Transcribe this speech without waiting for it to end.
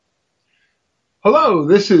Hello,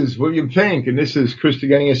 this is William Fink, and this is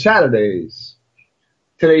Christogenea Saturdays.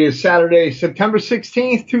 Today is Saturday, September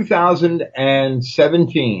 16th,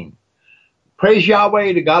 2017. Praise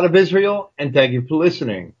Yahweh, the God of Israel, and thank you for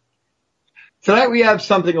listening. Tonight we have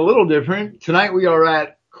something a little different. Tonight we are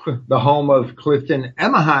at the home of Clifton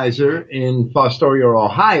Emahiser in Fostoria,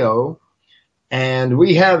 Ohio, and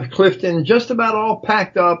we have Clifton just about all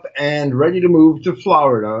packed up and ready to move to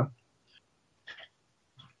Florida,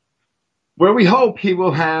 where we hope he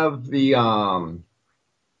will have he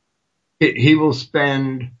will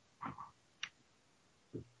spend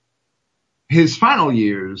his final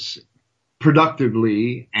years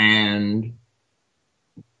productively and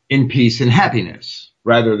in peace and happiness,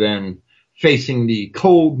 rather than facing the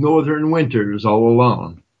cold northern winters all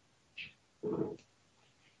alone.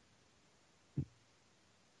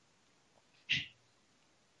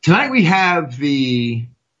 Tonight we have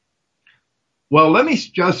let me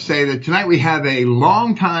just say that tonight we have a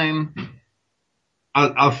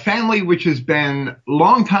family which has been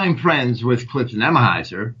longtime friends with Clifton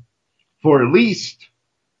Emahiser for at least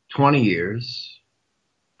 20 years,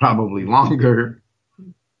 probably longer,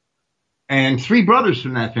 and three brothers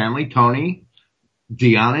from that family, Tony,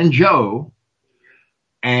 Dion, and Joe.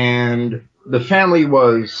 And the family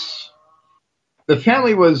was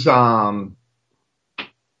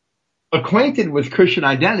acquainted with Christian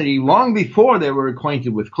identity long before they were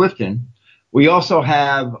acquainted with Clifton. We also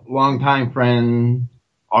have longtime friend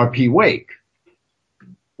R.P. Wake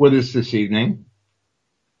with us this evening,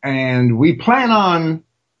 and we plan on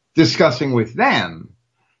discussing with them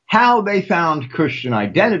how they found Christian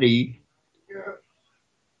identity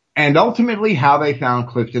and ultimately how they found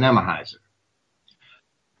Clifton Emahiser.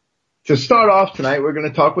 To start off tonight, we're going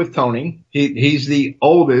to talk with Tony. He's the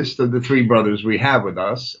oldest of the three brothers we have with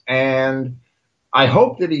us, and I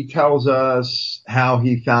hope that he tells us how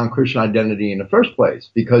he found Christian identity in the first place,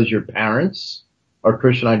 because your parents are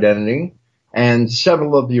Christian identity, and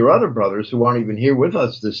several of your other brothers who aren't even here with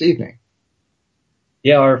us this evening.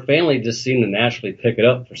 Yeah, our family just seemed to naturally pick it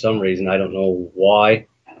up for some reason. I don't know why.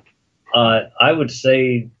 I would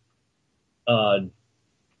say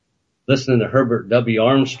listening to Herbert W.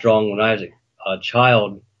 Armstrong when I was a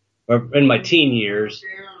child, or in my teen years,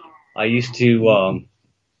 it used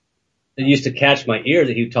to catch my ear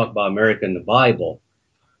that he would talk about America and the Bible.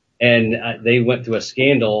 And they went through a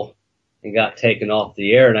scandal and got taken off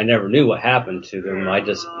the air, and I never knew what happened to them. I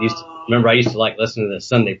just used to like listening to the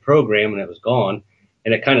Sunday program, and it was gone.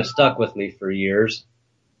 And it kind of stuck with me for years.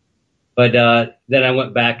 But then I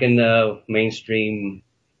went back into mainstream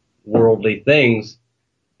worldly things.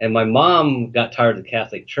 And my mom got tired of the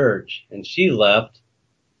Catholic Church, and she left.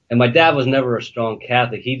 And my dad was never a strong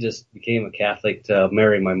Catholic. He just became a Catholic to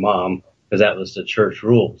marry my mom, because that was the church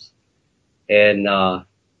rules. And I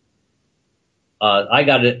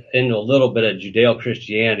got into a little bit of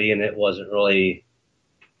Judeo-Christianity, and it wasn't really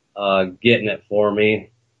getting it for me.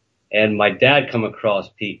 And my dad come across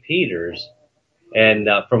Pete Peters, and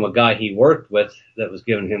from a guy he worked with that was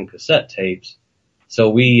giving him cassette tapes.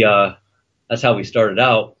 So that's how we started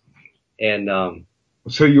out. And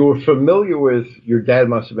so you were familiar with, your dad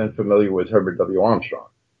must have been familiar with Herbert W. Armstrong.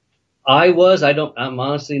 I'm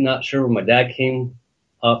honestly not sure where my dad came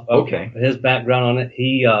up. Okay. His background on it.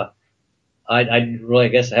 I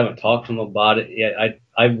guess I haven't talked to him about it yet.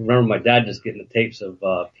 I remember my dad just getting the tapes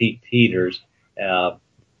of Pete Peters.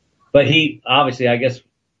 But he, obviously, I guess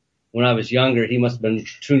when I was younger, he must have been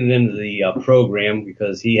tuning into the program,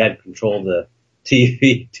 because he had control of the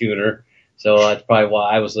TV tuner. So that's probably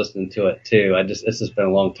why I was listening to it too. This has been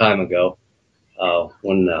a long time ago,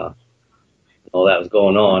 when all that was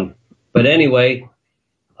going on. But anyway,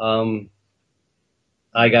 I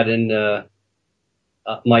got in,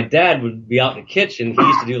 my dad would be out in the kitchen. He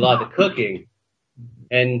used to do a lot of the cooking,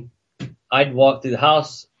 and I'd walk through the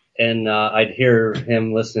house, and I'd hear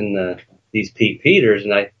him listening to these Pete Peters.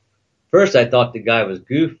 And first I thought the guy was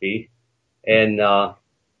goofy,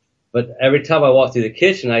 but every time I walked through the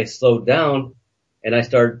kitchen, I slowed down, and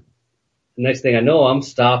the next thing I know, I'm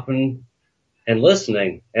stopping and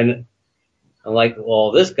listening. And I'm like,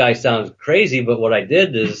 well, this guy sounds crazy. But what I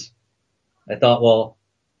did is I thought, well,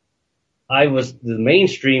 the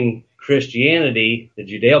mainstream Christianity, the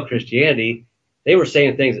Judeo-Christianity, they were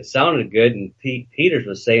saying things that sounded good, and Pete Peters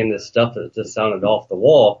was saying this stuff that just sounded off the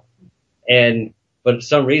wall. But for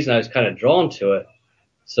some reason I was kind of drawn to it.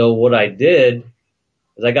 So what I did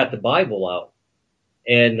is I got the Bible out,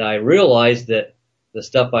 and I realized that the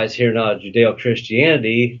stuff I was hearing out of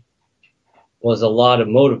Judeo-Christianity was a lot of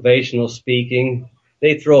motivational speaking.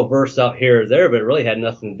 They throw a verse out here or there, but it really had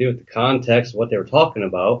nothing to do with the context of what they were talking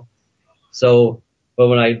about. So, but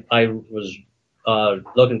when I was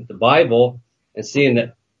looking at the Bible and seeing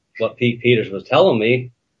that what Pete Peters was telling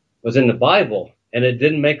me was in the Bible. And it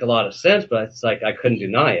didn't make a lot of sense, but it's like I couldn't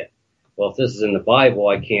deny it. Well, if this is in the Bible,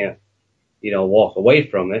 I can't, walk away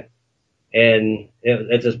from it. And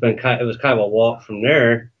it just been it was kind of a walk from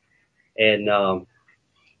there. And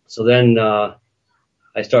so then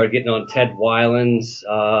I started getting on Ted Weiland's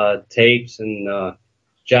tapes and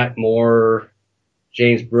Jack Moore,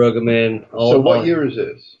 James Brueggemann. So what year is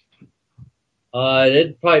this?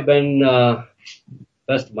 It'd probably been,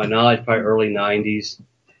 best of my knowledge, probably early 90s.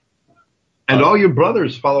 And all your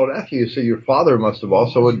brothers followed after you, so your father must have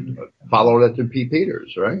also followed after Pete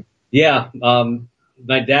Peters, right? Yeah.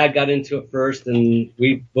 My dad got into it first, and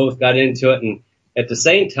we both got into it. And at the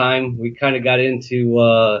same time, we kind of got into,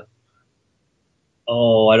 I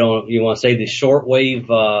don't know if you want to say the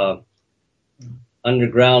shortwave,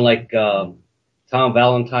 underground, like, Tom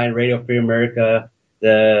Valentine, Radio Free America,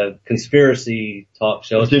 the conspiracy talk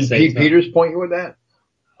shows. Did Pete Peters point you with that?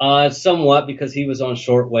 Somewhat, because he was on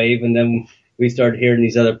shortwave, and then we started hearing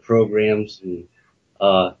these other programs. And,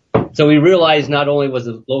 so we realized not only was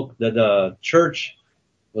the church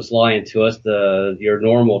was lying to us, your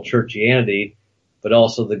normal churchianity, but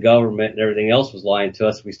also the government and everything else was lying to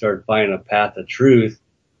us. We started finding a path of truth,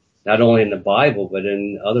 not only in the Bible, but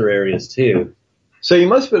in other areas too. So you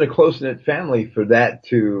must have been a close-knit family for that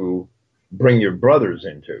to bring your brothers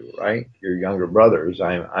into, right? Your younger brothers.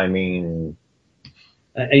 I mean...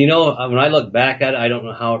 And when I look back at it, I don't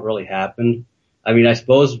know how it really happened. I mean, I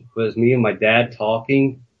suppose it was me and my dad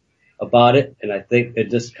talking about it, and I think it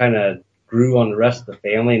just kind of grew on the rest of the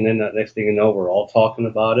family, and then the next thing you know, we're all talking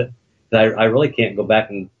about it. I really can't go back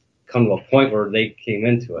and come to a point where they came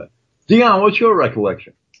into it. Dion, what's your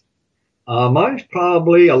recollection? Mine's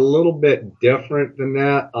probably a little bit different than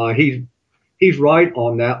that. He's right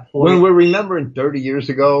on that point. When we're remembering 30 years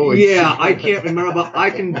ago. Yeah, I can't remember, but I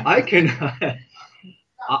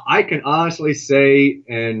can honestly say,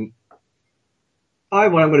 and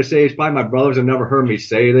probably what I'm going to say is probably my brothers have never heard me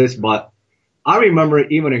say this, but I remember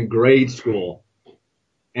it even in grade school.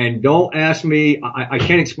 And don't ask me, I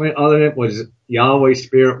can't explain it other than it was Yahweh's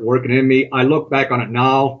Spirit working in me. I look back on it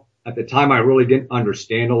now. At the time, I really didn't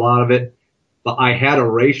understand a lot of it, but I had a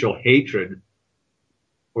racial hatred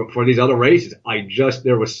for these other races.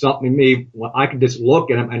 There was something in me, I could just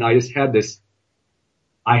look at them, and I just had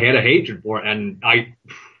I had a hatred for it,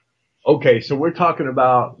 Okay, so we're talking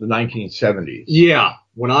about the 1970s. Yeah,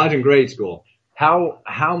 when I was in grade school.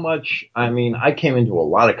 How much, I came into a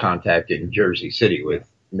lot of contact in Jersey City with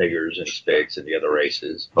niggers and spics and the other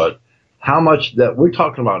races, but how much that we're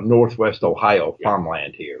talking about Northwest Ohio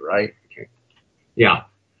farmland here, right? Yeah.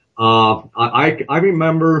 I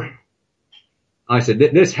remember, I said,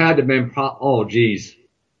 this had to have been,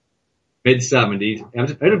 mid-70s. I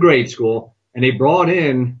was in a grade school, and they brought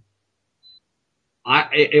in, I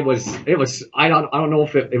don't know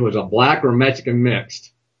if it was a black or Mexican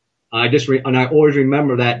mixed. And I always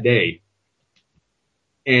remember that day.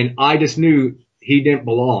 And I just knew he didn't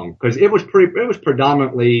belong, because it was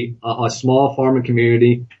predominantly a small farming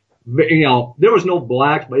community. There was no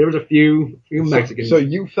blacks, but there was a few Mexicans. So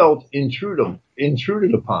you felt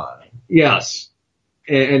intruded upon. Yes.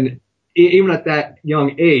 And even at that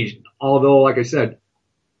young age, although, like I said,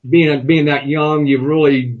 being that young, you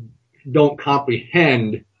really don't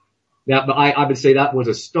comprehend that, but I would say that was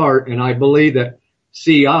a start, and I believe that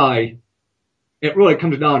CI, it really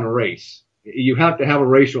comes down to race. You have to have a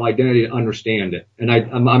racial identity to understand it. And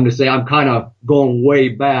I'm going to say I'm kind of going way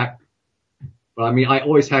back, but I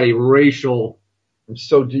always had a racial.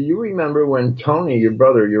 So do you remember when Tony,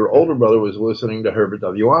 your older brother, was listening to Herbert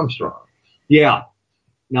W. Armstrong? Yeah.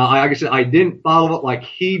 Now, like I said, I didn't follow it like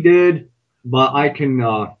he did, but I can,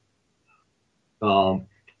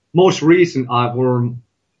 most recent, were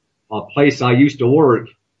a place I used to work,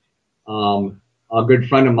 a good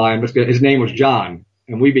friend of mine, his name was John,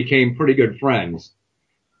 and we became pretty good friends.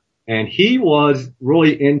 And he was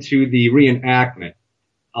really into the reenactment,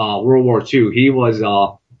 World War II. He was,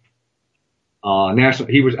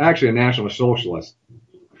 he was actually a National Socialist,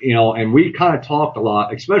 and we kind of talked a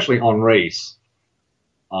lot, especially on race.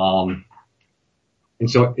 And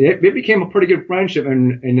so it became a pretty good friendship,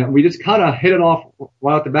 and we just kind of hit it off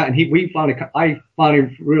right off the bat. And I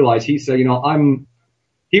finally realized, he said,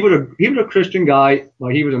 he was a Christian guy,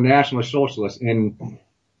 but he was a National Socialist. And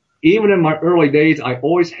even in my early days, I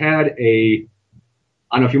always had I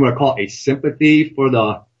don't know if you want to call it a sympathy for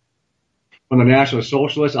the National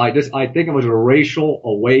Socialists. I think it was a racial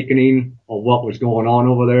awakening of what was going on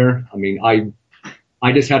over there.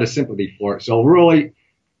 I just had a sympathy for it. So really,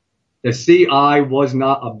 the CI was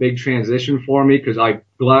not a big transition for me, because I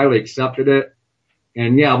gladly accepted it.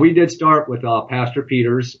 And yeah, we did start with Pastor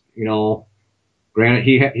Peters. You know, granted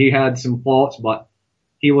he had some faults, but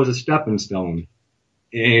he was a stepping stone.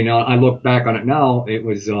 And I look back on it now, it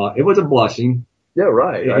was a blessing. Yeah,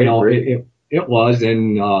 right. You know, it was,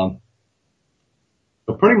 and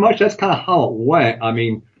but pretty much that's kind of how it went. I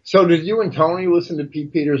mean, so did you and Tony listen to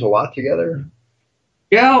Pete Peters a lot together?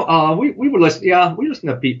 yeah, we would listen. Yeah, we listened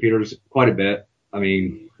to Pete Peters quite a bit. I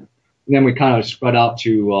mean, then we kind of spread out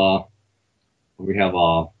to we have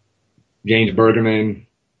James Bergman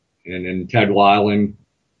and then Ted Weiland.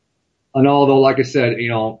 And although, like I said, you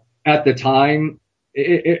know, at the time,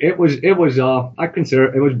 it was I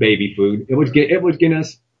consider it was baby food. It was getting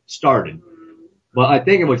us started. But I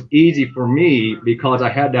think it was easy for me because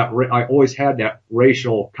I always had that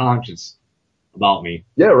racial conscience about me.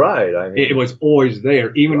 Yeah, right. I mean, It was always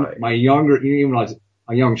there. Even right. even when I was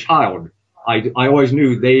a young child, I always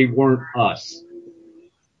knew they weren't us.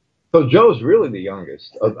 So Joe's really the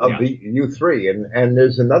youngest of Yeah. you three, and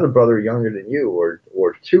there's another brother younger than you, or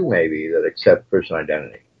two maybe, that accept Christian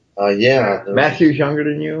identity. Yeah. Matthew's younger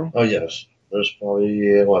than you? Oh, yes. There's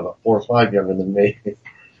probably, about 4 or 5 younger than me.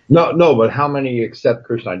 No, but how many accept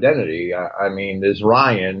Christian identity? I mean, there's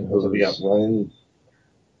Ryan, who's We got Ryan,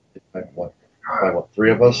 what,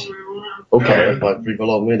 3 of us? okay, About 3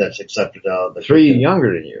 below me that's accepted the 3 Christian.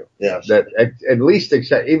 younger than you. Yes. That at least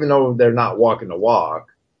accept, even though they're not walking the walk,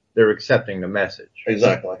 they're accepting the message.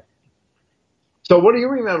 Exactly. So what do you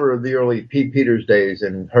remember of the early Pete Peters days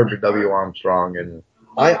and Herbert W. Armstrong and?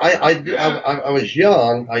 I was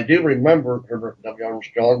young. I do remember Herbert W.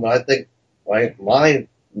 Armstrong, but I think my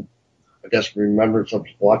I guess remembrance of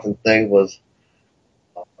watching thing was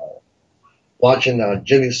watching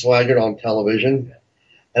Jimmy Swaggart on television,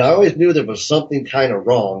 and I always knew there was something kind of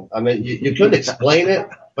wrong. I mean, you couldn't explain it,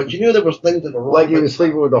 but you knew there was things that were wrong. Like he was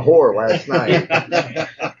sleeping with a whore last night.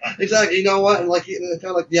 Exactly. You know what? And kind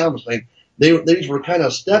of like the Amish thing. These were kind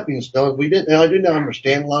of stepping stones. I didn't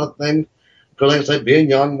understand a lot of things because, like I said, being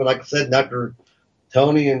young, but like I said, after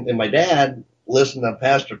Tony and my dad listened to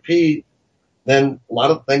Pastor Pete, then a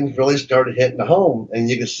lot of things really started hitting home, and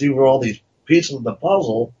you could see where all these pieces of the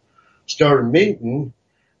puzzle started meeting.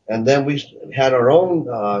 And then we had our own,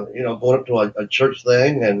 going up to a church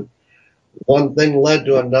thing, and one thing led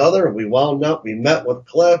to another. We wound up, we met with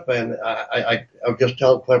Cliff, and I was just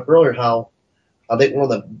telling Cliff earlier how I think one of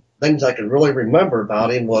the things I could really remember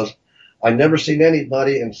about him was I never seen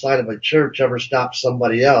anybody inside of a church ever stop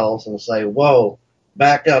somebody else and say, "Whoa,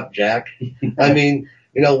 back up, Jack." I mean,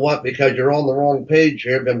 you know what? Because you're on the wrong page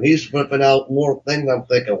here, but he's flipping out more things. I'm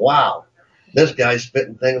thinking, wow, this guy's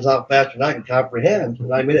spitting things out faster than I can comprehend.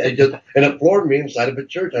 And I mean, it floored me inside of a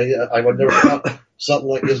church. I would never thought something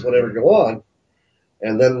like this would ever go on.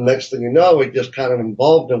 And then the next thing you know, it just kind of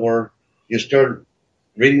evolved to where you started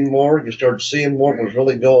reading more, you started seeing more what was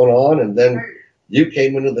really going on, and then you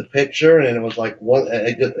came into the picture, and it was like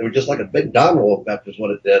it was just like a big domino effect is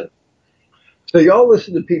what it did. So y'all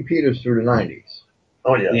listened to Pete Peters through the 90s.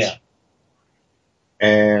 Oh, yes. Yeah.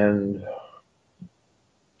 And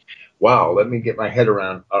wow, let me get my head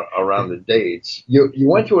around the dates. You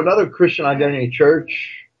went to another Christian Identity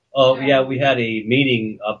church. Oh, yeah, we had a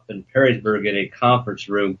meeting up in Perrysburg at a conference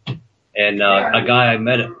room, and a guy I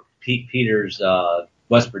met at Pete Peters'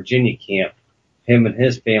 West Virginia camp, him and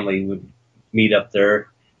his family would meet up there,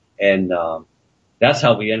 and that's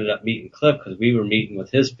how we ended up meeting Cliff, because we were meeting with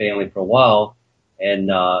his family for a while, and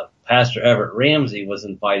Pastor Everett Ramsey was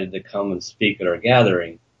invited to come and speak at our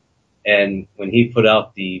gathering, and when he put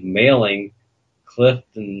out the mailing,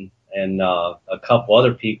 Clifton and a couple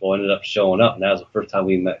other people ended up showing up, and that was the first time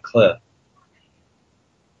we met Cliff.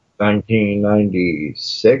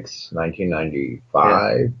 1996,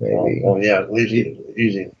 1995, maybe. Oh, yeah, at least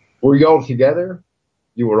easy. Were y'all together?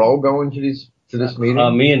 You were all going to this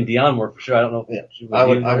meeting? Me and Dion were for sure. I don't know. Yeah, If I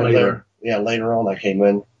was there. Yeah, later on I came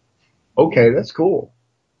in. Okay, that's cool.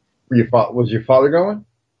 Was your father going?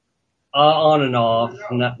 On and off.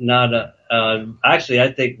 Actually,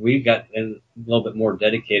 I think we got a little bit more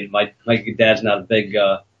dedicated. My dad's not a big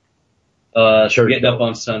Church getting goer. up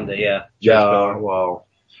on Sunday. Yeah. Yeah, well.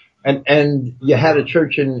 And you had a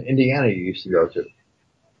church in Indiana you used to go to.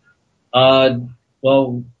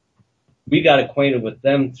 Well, we got acquainted with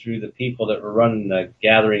them through the people that were running the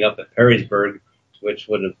gathering up at Perrysburg, which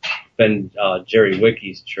would have been Jerry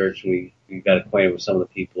Wickey's church. We got acquainted with some of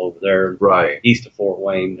the people over there, Right. east of Fort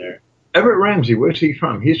Wayne there. Everett Ramsey, where's he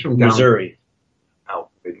from? He's from down Missouri.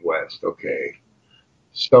 out Midwest. Okay.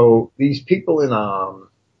 So these people in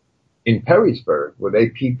Perrysburg, were they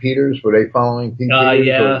Pete Peters? Were they following Pete Peters?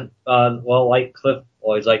 Yeah. Well, like Cliff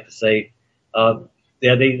always like to say,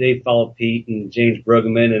 they followed Pete and James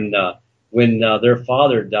Bruggeman, and when their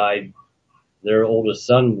father died, their oldest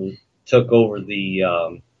son took over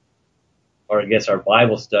or I guess our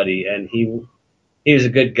Bible study, and he was a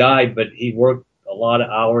good guy, but he worked a lot of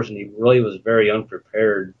hours, and he really was very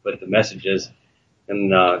unprepared with the messages.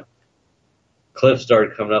 And Cliff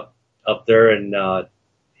started coming up there, and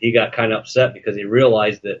he got kind of upset because he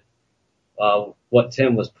realized that what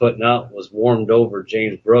Tim was putting out was warmed over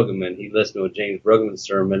James Brueggemann. He listened to a James Brueggemann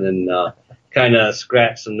sermon and kind of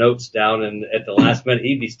scratched some notes down, and at the last minute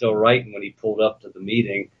he'd be still writing when he pulled up to the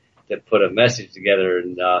meeting to put a message together.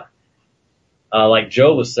 And like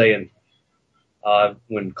Joe was saying,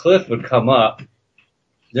 when Cliff would come up,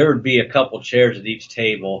 there would be a couple chairs at each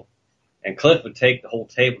table, and Cliff would take the whole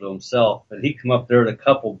table to himself, and he'd come up there with a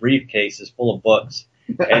couple briefcases full of books,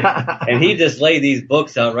 and he'd just lay these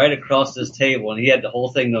books out right across this table, and he had the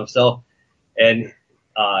whole thing to himself. And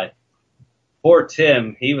poor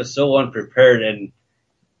Tim, he was so unprepared, and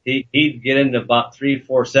he'd get into about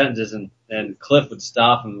 3-4 sentences, and Cliff would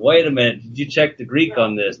stop him. Wait a minute, did you check the Greek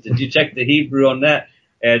on this? Did you check the Hebrew on that?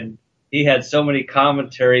 And he had so many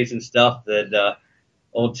commentaries and stuff that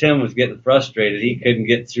old Tim was getting frustrated. He couldn't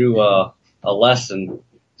get through a lesson.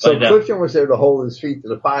 So Clifton was there to hold his feet to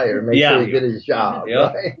the fire and make sure he did his job,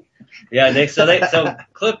 right? Yeah, so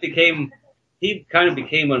Cliff kind of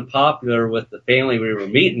became unpopular with the family we were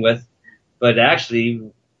meeting with, but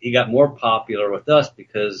actually he got more popular with us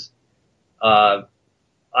because I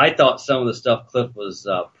thought some of the stuff Cliff was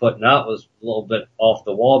putting out was a little bit off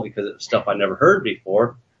the wall because it was stuff I never heard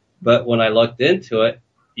before. But when I looked into it,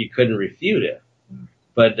 you couldn't refute it.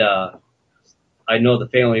 But I know the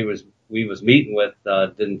family we was meeting with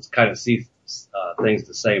didn't kind of see things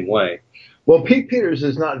the same way. Well, Pete Peters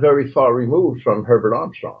is not very far removed from Herbert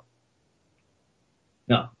Armstrong.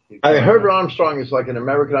 No. I mean, Herbert Armstrong is like an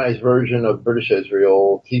Americanized version of British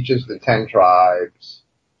Israel, teaches the 10 tribes,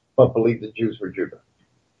 but believed the Jews were Judah.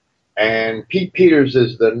 And Pete Peters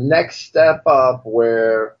is the next step up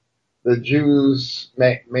where the Jews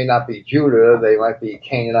may not be Judah, they might be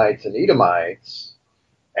Canaanites and Edomites,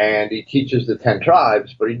 and he teaches the 10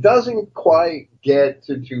 tribes, but he doesn't quite get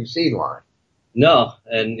to 2 seed line. No,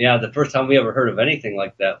 and yeah, the first time we ever heard of anything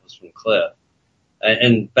like that was from Cliff. And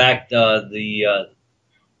in fact,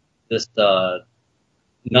 this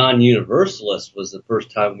non-universalist was the first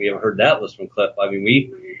time we ever heard that was from Cliff. I mean,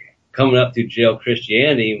 we coming up through jail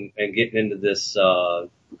Christianity and getting into this, I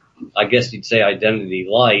guess you'd say identity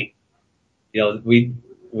light. You know,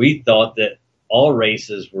 we thought that all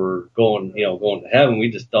races were going to heaven.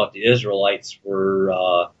 We just thought the Israelites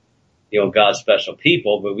were, God's special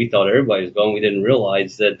people, but we thought everybody was going. We didn't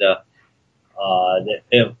realize that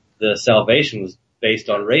if the salvation was based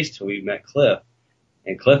on race till we met Cliff.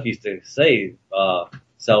 And Cliff used to say,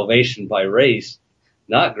 salvation by race,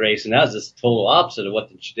 not grace. And that was just total opposite of what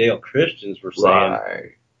the Judeo-Christians were saying.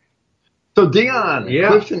 Right. So Dion,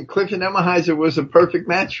 Clifton Emahiser was a perfect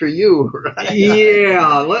match for you, right?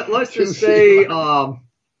 Yeah, let's just say, mine's,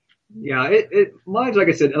 like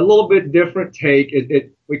I said, a little bit different take.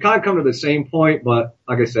 We kind of come to the same point, but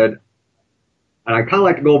like I said, and I kind of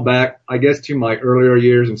like to go back, I guess, to my earlier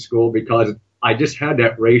years in school because I just had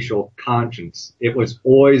that racial conscience. It was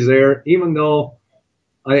always there, even though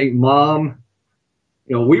I think Mom,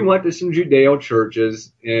 we went to some Judeo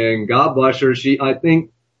churches, and God bless her, she got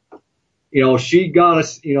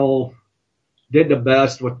us, did the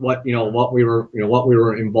best with what we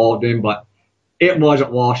were involved in, but it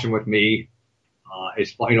wasn't washing with me.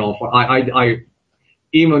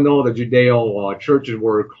 Even though the Judeo churches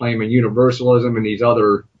were claiming universalism and these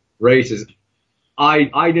other races,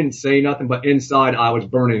 I didn't say nothing, but inside I was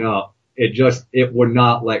burning up. It would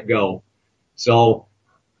not let go. So,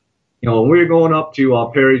 when we were going up to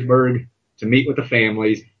Perrysburg to meet with the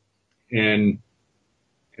families, and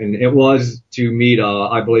it was to meet,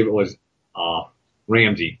 I believe it was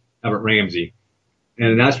Everett Ramsey.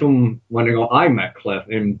 And that's when I met Cliff.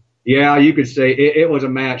 And yeah, you could say it was a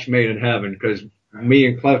match made in heaven because me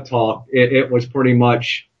and Cliff talked. It was pretty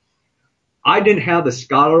much, I didn't have the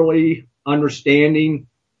scholarly understanding,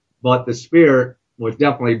 but the spirit was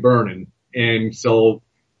definitely burning. And so,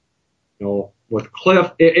 with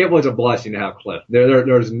Cliff, it was a blessing to have Cliff.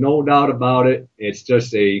 There's no doubt about it. It's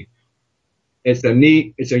just it's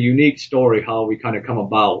a unique story how we kind of come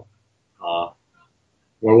about,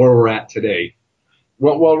 where we're at today.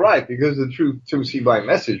 Well, right, because the true 2C by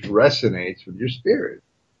message resonates with your spirit.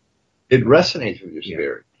 It resonates with your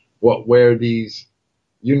spirit. Yeah. Where these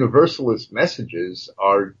universalist messages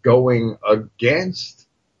are going against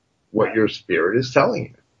what your spirit is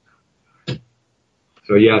telling you.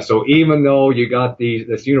 So even though you got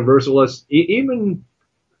this universalist, even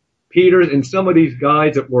Peters and some of these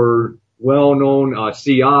guys that were well-known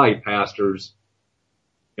CI pastors,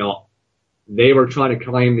 they were trying to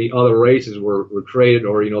claim the other races were created,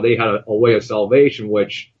 or they had a way of salvation,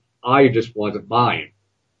 which I just wasn't buying.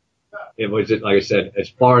 It was just, like I said, as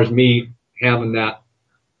far as me having that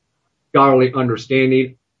scholarly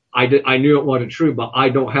understanding, I knew it wasn't true, but I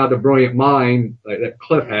don't have the brilliant mind that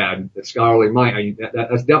Cliff had, the scholarly mind.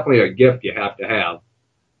 That's definitely a gift you have to have.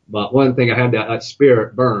 But one thing, I had that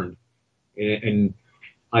spirit burned, and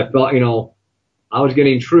I felt, I was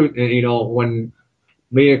getting truth, and when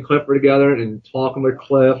me and Cliff were together and talking with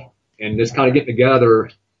Cliff and just kind of getting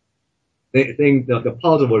together, the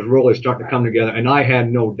puzzle was really starting to come together, and I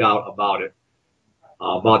had no doubt about it,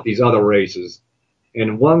 about these other races.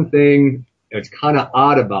 And one thing that's kind of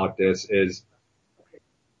odd about this is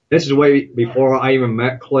way before I even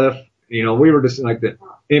met Cliff. We were just like the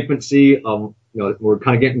infancy of, we're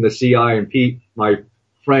kind of getting the CI, and Pete, my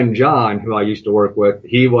friend John, who I used to work with,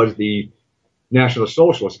 he was the National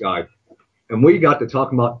Socialist guy. And we got to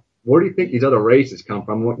talking about, where do you think these other races come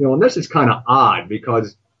from? And this is kind of odd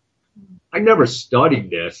because I never studied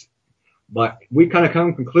this, but we kind of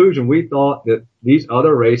come to the conclusion, we thought that these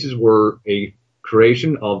other races were a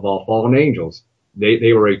creation of fallen angels.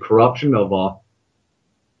 They were a corruption of, well,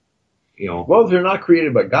 if they're not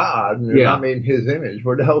created by God and they're not made in His image,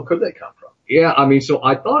 where the hell could they come from? Yeah, so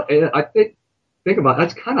I thought, I think about it,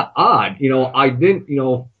 that's kind of odd.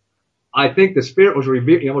 I think the Spirit was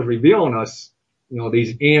revealing us,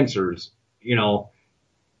 these answers,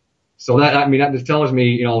 So that just tells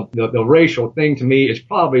me, the racial thing to me is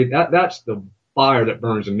probably that's the fire that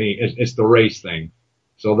burns in me. It's the race thing.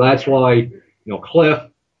 So that's why, Cliff,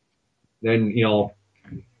 then,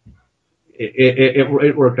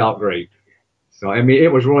 it worked out great. So,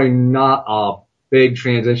 it was really not a big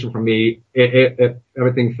transition for me.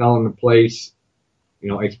 Everything fell into place,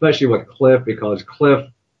 especially with Cliff, because Cliff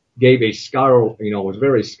gave a was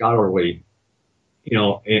very scholarly,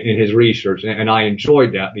 in his research. And I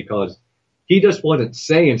enjoyed that because he just wasn't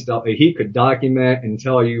saying stuff. He could document and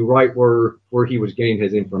tell you right where he was getting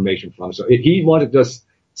his information from. So he wasn't just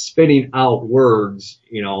spitting out words,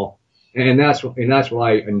 and that's what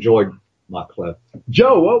I enjoyed about Cliff.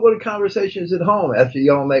 Joe, what were the conversations at home after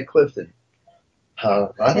y'all met Clifton?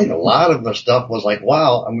 I think a lot of the stuff was like,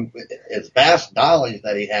 wow, it's vast knowledge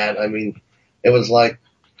that he had. It was like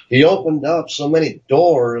he opened up so many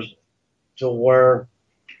doors to where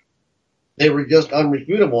they were just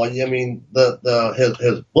unrefutable.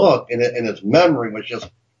 His book and his memory was just,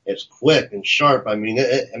 it's quick and sharp.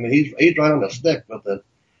 He's right on the stick with it.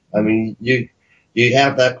 You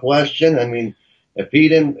have that question. If he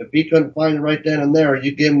couldn't find it right then and there,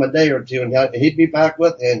 you give him a day or two and he'd be back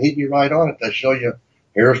with it, and he'd be right on it to show you,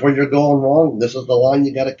 here's where you're going wrong. This is the line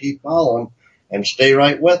you got to keep following and stay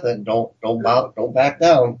right with it. Don't back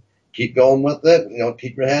down. Keep going with it.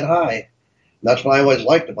 Keep your head high. And that's what I always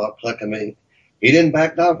liked about Click. He didn't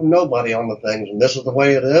back down from nobody on the things, and this is the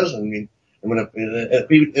way it is.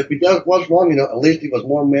 If he was wrong, at least he was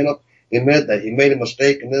more man up. He admit that he made a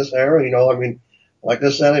mistake in this era. Like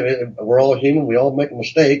I said, we're all human. We all make a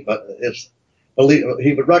mistake, but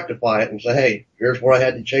he would rectify it and say, hey, here's where I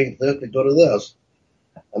had to change this to go to this.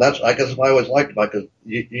 And that's, I guess, what I always liked about it,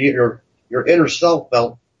 because your inner self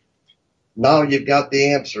felt, now you've got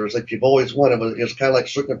the answers that you've always wanted. It's kind of like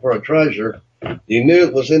searching for a treasure. You knew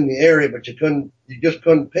it was in the area, but you just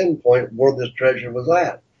couldn't pinpoint where this treasure was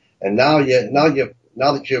at. And now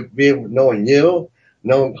that you've been knowing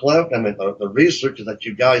Cliff, the research that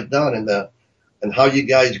you guys done and how you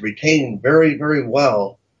guys retain very, very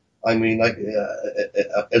well. It's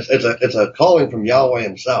a calling from Yahweh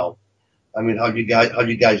himself. How you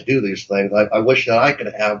guys do these things. I wish that I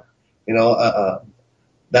could have,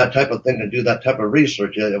 that type of thing, to do that type of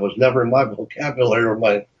research. It was never in my vocabulary or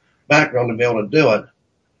my background to be able to do it.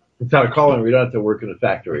 It's not a calling. We don't have to work in a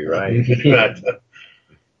factory, right?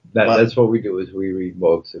 That's what we do, is we read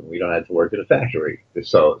books, and we don't have to work in a factory.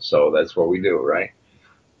 So that's what we do, right?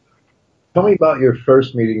 Tell me about your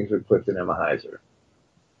first meetings with Clifton Emahiser.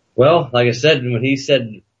 Well, like I said, when he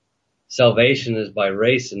said salvation is by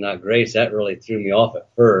race and not grace, that really threw me off at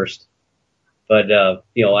first. But,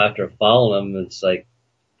 after following him, it's like,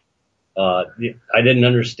 I didn't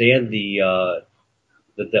understand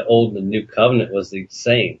that the old and the new covenant was the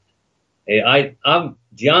same.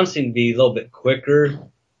 John seemed to be a little bit quicker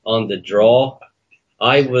on the draw.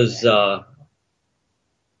 I was a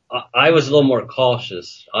little more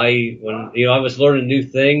cautious. When I was learning new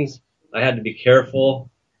things, I had to be careful.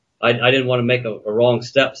 I didn't want to make a wrong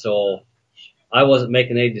step, so I wasn't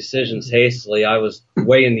making any decisions hastily. I was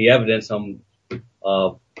weighing the evidence on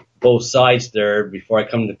both sides there before I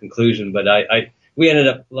come to the conclusion. But we ended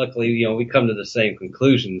up, luckily, we come to the same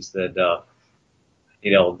conclusions that,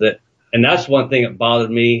 and that's one thing that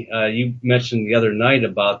bothered me. You mentioned the other night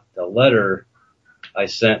about the letter I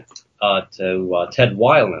sent to Ted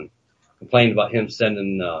Weiland, complaining about him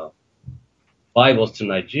sending Bibles to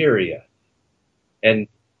Nigeria. And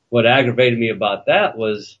what aggravated me about that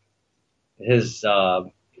was his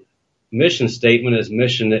mission statement is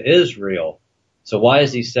mission to Israel. So why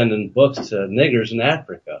is he sending books to niggers in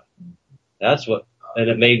Africa? And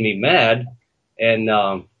it made me mad. And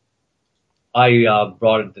I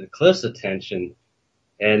brought it to Cliff's attention.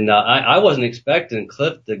 And I wasn't expecting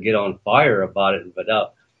Cliff to get on fire about it, but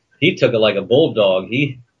he took it like a bulldog.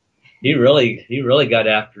 He really got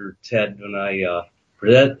after Ted when I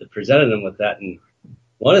presented him with that. And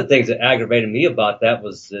one of the things that aggravated me about that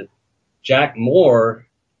was that Jack Moore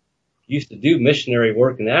used to do missionary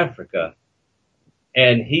work in Africa.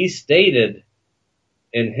 And he stated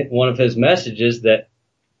in one of his messages that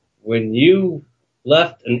when you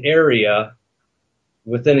left an area,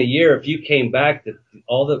 within a year, if you came back, that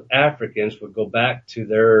all the Africans would go back to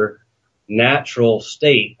their natural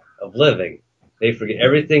state of living. They forget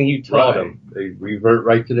everything you taught them. They revert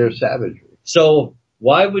right to their savagery. So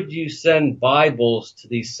why would you send Bibles to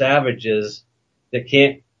these savages that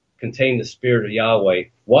can't contain the spirit of Yahweh?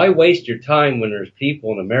 Why waste your time when there's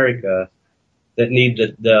people in America that need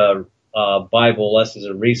the Bible lessons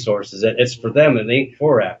and resources? It's for them. It ain't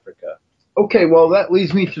for Africa. Okay, well, that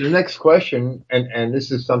leads me to the next question, and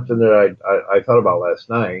this is something that I thought about last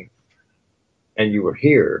night, and you were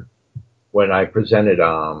here when I presented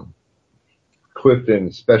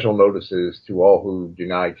Clifton's special notices to all who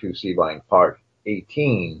deny 2C line part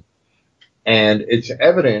 18, and it's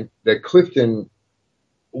evident that Clifton,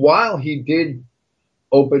 while he did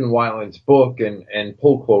open Weiland's book and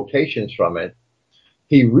pull quotations from it,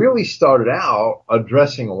 he really started out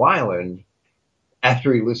addressing Weiland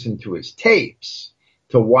after he listened to his tapes,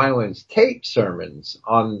 to Weiland's tape sermons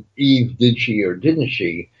on Eve, did she or didn't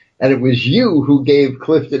she? And it was you who gave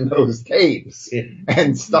Clifton those tapes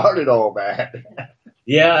and started all that.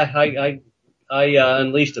 Yeah, I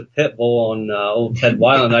unleashed a pit bull on old Ted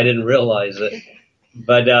Weiland. I didn't realize it.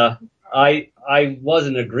 But I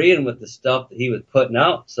wasn't agreeing with the stuff that he was putting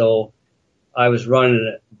out, so I was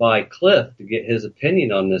running it by Cliff to get his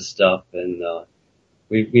opinion on this stuff, and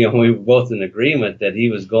we were both in agreement that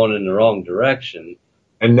he was going in the wrong direction.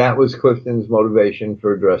 And that was Clifton's motivation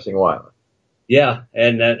for addressing Weiland. Yeah,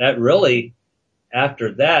 and that really,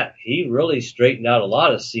 after that, he really straightened out a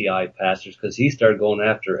lot of CI pastors because he started going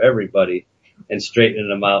after everybody and straightening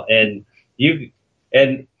them out. And they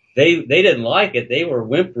didn't like it. They were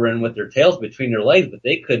whimpering with their tails between their legs, but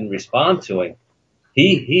they couldn't respond to him.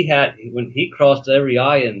 He had, when he crossed every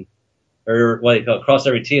I crossed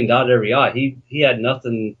every T and dotted every I, he had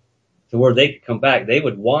nothing to where they could come back. They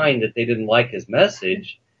would whine that they didn't like his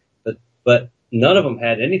message, but none of them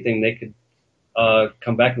had anything they could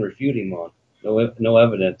come back and refute him on. No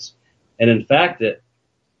evidence. And in fact,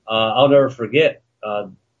 I'll never forget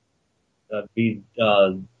the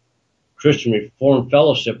Christian Reformed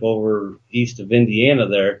Fellowship over east of Indiana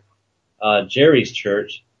there, Jerry's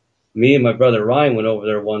church. Me and my brother Ryan went over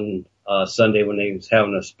there one Sunday when they was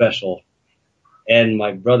having a special, and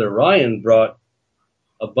my brother Ryan brought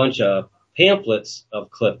a bunch of pamphlets of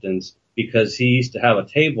Clifton's because he used to have a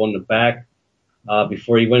table in the back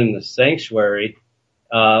before he went in the sanctuary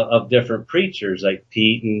of different preachers like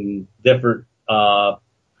Pete and different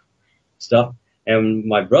stuff. And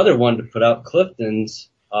my brother wanted to put out Clifton's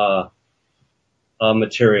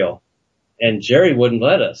material, and Jerry wouldn't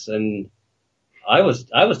let us. And I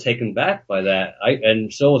was taken back by that.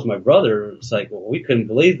 And so was my brother. It's like, well, we couldn't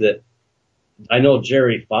believe that. I know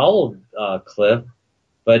Jerry followed Cliff,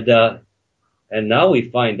 but and now we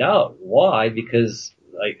find out why, because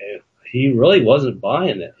like he really wasn't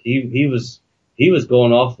buying it. He was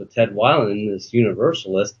going off with Ted Weiland, this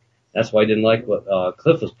universalist. That's why he didn't like what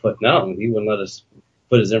Cliff was putting out, and he wouldn't let us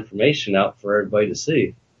put his information out for everybody to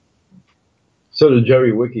see. So the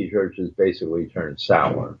Jerry Wiki Church has basically turned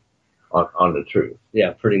sour on the truth.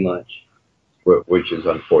 Yeah, pretty much. Which is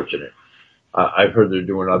unfortunate. I've heard they're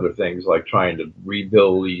doing other things like trying to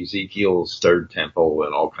rebuild Ezekiel's third temple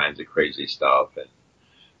and all kinds of crazy stuff and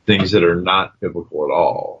things that are not biblical at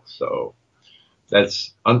all. So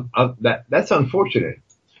that's unfortunate.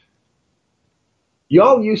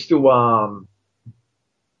 Y'all used to,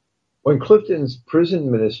 when Clifton's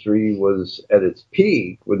prison ministry was at its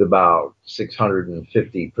peak with about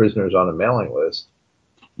 650 prisoners on a mailing list,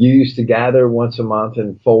 you used to gather once a month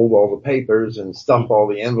and fold all the papers and stuff all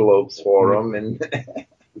the envelopes for them. And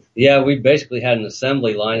yeah, we basically had an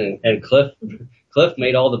assembly line, and Cliff Cliff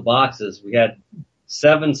made all the boxes. We had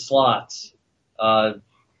 7 slots.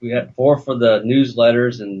 We had 4 for the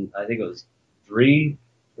newsletters, and I think it was 3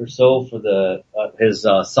 or so for the his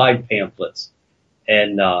side pamphlets.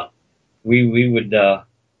 And we would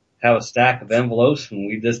have a stack of envelopes, and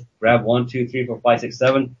we just grab 1, 2, 3, 4, 5, 6,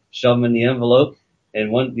 7, shove them in the envelope,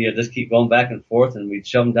 and just keep going back and forth, and we'd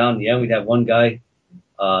shove them down. In the end, we'd have one guy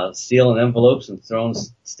sealing envelopes and throwing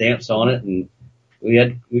stamps on it, and we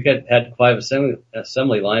had quite an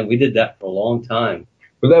assembly line. We did that for a long time.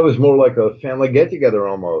 But that was more like a family get together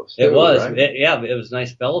almost. It was, right? It was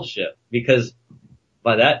nice fellowship, because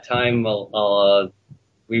by that time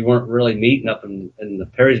we weren't really meeting up in the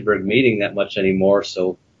Perrysburg meeting that much anymore.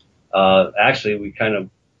 So actually, we kind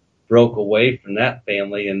of broke away from that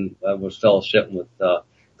family and was fellowshipping with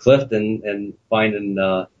Clifton and finding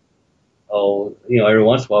every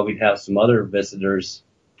once in a while we'd have some other visitors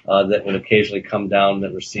that would occasionally come down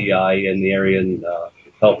that were CI in the area and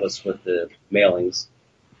help us with the mailings.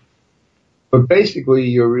 But basically,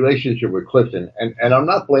 your relationship with Clifton, and I'm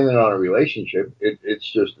not blaming it on a relationship, it's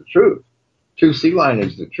just the truth. 2C line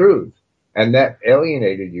is the truth. And that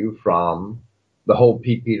alienated you from the whole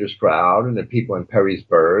Pete Peters crowd and the people in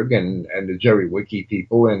Perrysburg and the Jerry Wiki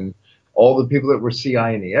people and all the people that were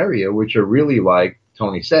CI in the area, which are really, like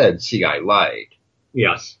Tony said, CI light.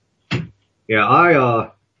 Yes. Yeah,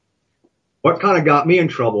 what kind of got me in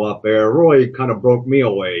trouble up there really kind of broke me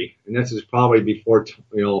away. And this is probably before,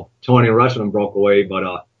 Tony and Rushman broke away.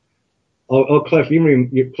 But, Cliff,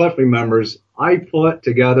 Cliff remembers, I put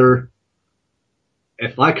together,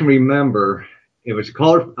 if I can remember, I think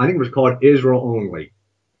it was called Israel Only.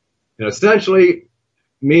 And essentially,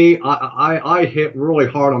 I hit really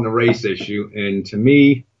hard on the race issue. And to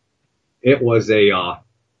me, it was I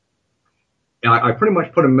pretty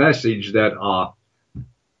much put a message that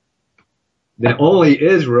only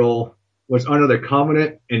Israel was under the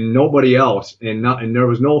covenant and nobody else, and there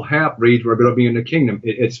was no half-breeds were going to be in the kingdom.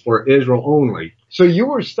 It's for Israel only. So you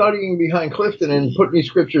were studying behind Clifton and putting these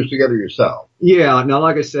scriptures together yourself. Yeah. Now,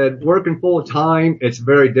 like I said, working full time, it's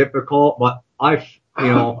very difficult, but I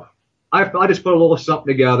just put a little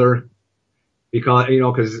something together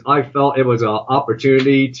because I felt it was an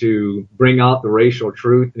opportunity to bring out the racial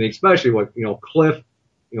truth, and especially with Cliff,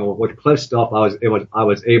 with Cliff stuff, I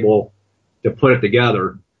was able to put it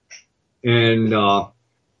together. And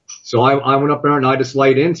so I went up there and I just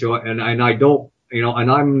laid into it, and I don't,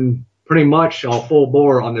 and I'm pretty much full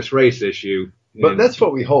bore on this race issue. But that's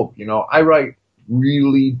what we hope. I write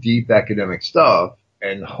really deep academic stuff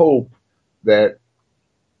and hope that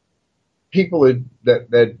people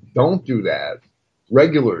that don't do that,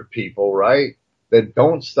 regular people, right, that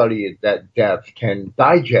don't study it that depth, can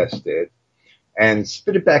digest it and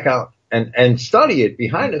spit it back out and study it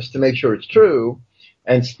behind us to make sure it's true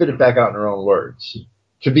and spit it back out in our own words.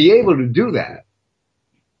 To be able to do that,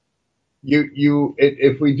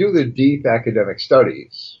 if we do the deep academic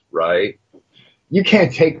studies, right, you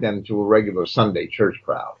can't take them to a regular Sunday church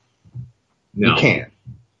crowd. No. You can't.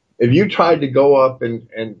 If you tried to go up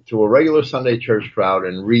and to a regular Sunday church crowd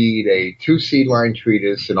and read a 2C line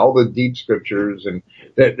treatise and all the deep scriptures, and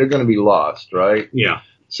they're going to be lost, right? Yeah.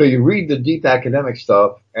 So you read the deep academic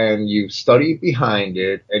stuff and you study behind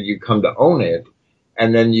it and you come to own it,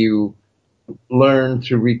 and then you learn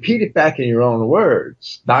to repeat it back in your own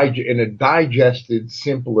words, in a digested,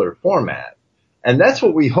 simpler format. And that's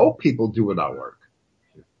what we hope people do with our work.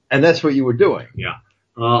 And that's what you were doing. Yeah.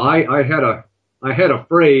 I had a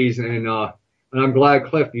phrase, and I'm glad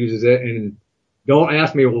Cliff uses it. And don't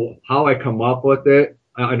ask me how I come up with it.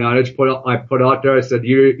 And I put out there, I said,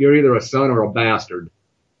 you're either a son or a bastard.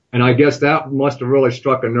 And I guess that must have really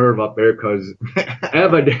struck a nerve up there, because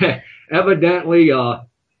evidently,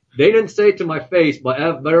 they didn't say it to my face,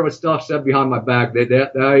 but there was stuff said behind my back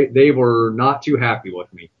that they were not too happy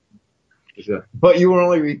with me. But you were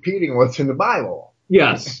only repeating what's in the Bible.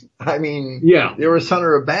 Yes. I mean, yeah. You're a son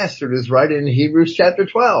or a bastard is right in Hebrews chapter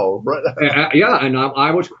 12. Right? Yeah, and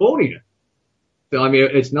I was quoting it. So, I mean,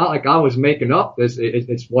 it's not like I was making up this.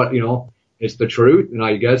 It's what, it's the truth. And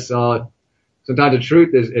I guess, sometimes the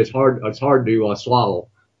truth is hard, it's hard to swallow.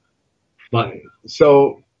 But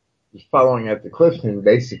so following after Clifton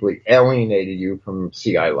basically alienated you from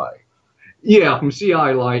CI Light. Yeah, from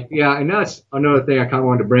CI Light. Yeah. And that's another thing I kind of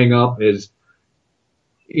wanted to bring up is,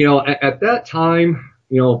 at that time,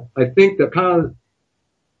 I think that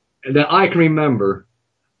that I can remember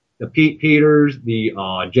the Pete Peters, the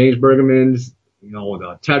James Bergmans,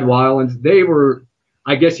 the Ted Weilands, they were,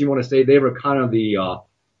 I guess you want to say, they were kind of the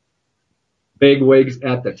bigwigs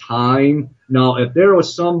at the time. Now, if there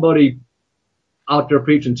was somebody out there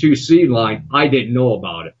preaching 2C line, I didn't know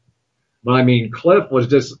about it. But I mean, Cliff was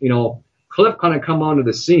just, Cliff kind of come onto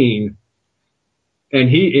the scene, and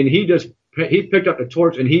he picked up the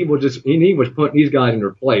torch, and he was putting these guys in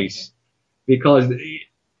their place because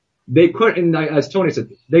they couldn't, and as Tony said,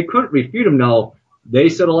 they couldn't refute him. Now, they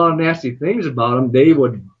said a lot of nasty things about him. They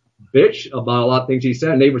would bitch about a lot of things he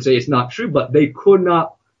said, and they would say it's not true, but they could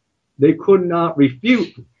not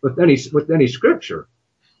refute with any scripture.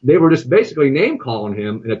 They were just basically name calling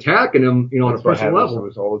him and attacking him, on a personal level.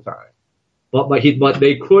 Was all the time. But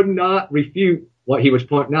they could not refute what he was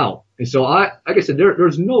pointing out. And so like I said,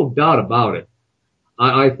 there's no doubt about it.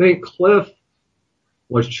 I think Cliff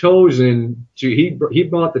was chosen he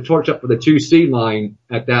brought the torch up for the 2C line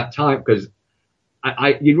at that time because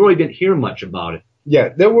you really didn't hear much about it. Yeah,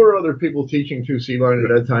 there were other people teaching 2C line at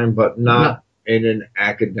that time, but not in an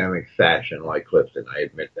academic fashion like Clifton. I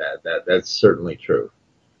admit that's certainly true.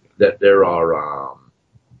 That there are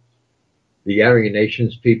the Aryan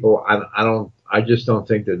Nations people. I just don't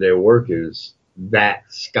think that their work is that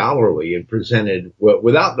scholarly and presented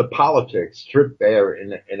without the politics stripped bare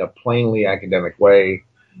in a plainly academic way.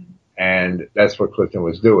 And that's what Clifton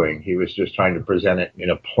was doing. He was just trying to present it in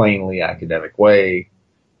a plainly academic way,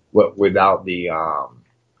 without the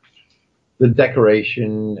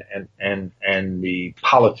decoration and the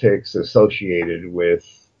politics associated with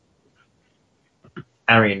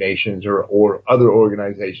Aryan Nations or other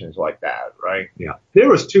organizations like that, right? Yeah. There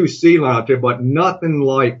was 2C line out there, but nothing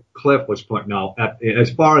like Cliff was putting out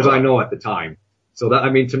as far as I know at the time. So that,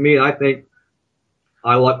 to me, I think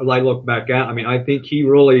I look back at, I think he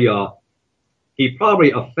really, he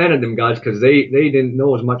probably offended them guys because they didn't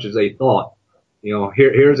know as much as they thought.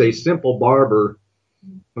 Here's a simple barber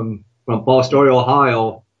from Fostoria,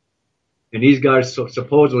 Ohio, and these guys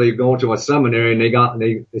supposedly going to a seminary and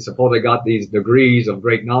they supposedly got these degrees of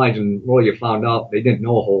great knowledge, and really you found out they didn't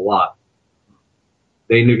know a whole lot.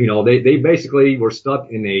 They knew, they basically were stuck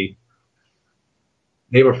they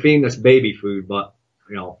were feeding us baby food, but,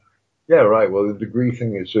 Yeah, right. Well, the degree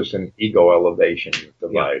thing is just an ego elevation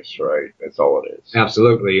device, right? That's all it is.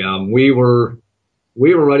 Absolutely. We were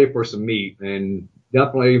ready for some meat, and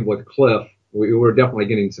definitely with Cliff, we were definitely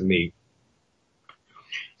getting some meat.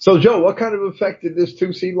 So, Joe, what kind of effect did this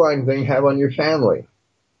 2C line thing have on your family?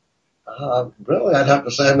 Really, I'd have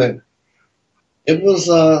to say, it was,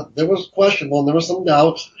 there was questionable, and there was some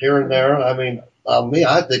doubts here and there. I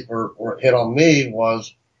think where it hit on me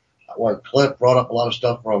was when Cliff brought up a lot of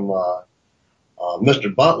stuff from,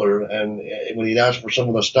 Mr. Butler, and when he'd asked for some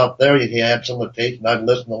of the stuff there, he had some of the tapes, and I'd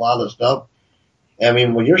listened to a lot of the stuff.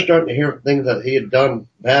 When you're starting to hear things that he had done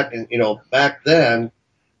back then,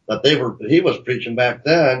 that he was preaching back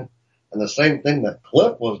then, and the same thing that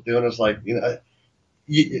Cliff was doing is like,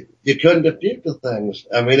 you couldn't defeat the things.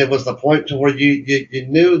 It was the point to where you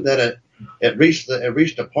knew that it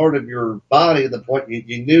reached a part of your body, the point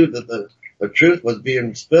you knew that the truth was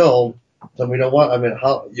being spilled. So you know what?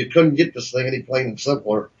 How you couldn't get this thing any plain and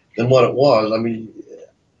simpler than what it was.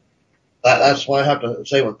 That's why I have to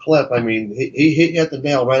say with Cliff, he hit the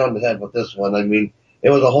nail right on the head with this one. It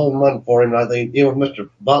was a home run for him. And I think, Mr.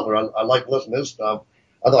 Butler, I like listening to his stuff.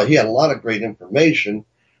 I thought he had a lot of great information.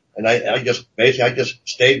 And I just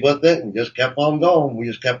stayed with it and just kept on going. We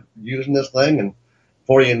just kept using this thing. And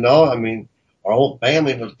before you know, our whole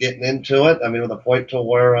family was getting into it. With a point to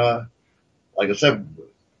where, like I said,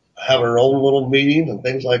 having our own little meetings and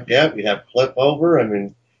things like that. We'd have Cliff over.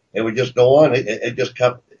 It would just go on. It just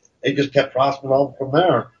kept prospering on from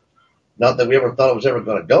there. Not that we ever thought it was ever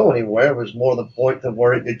going to go anywhere. It was more the point to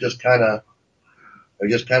where it kind of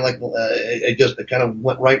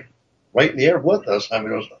went right in the air with us.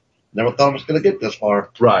 Never thought it was going to get this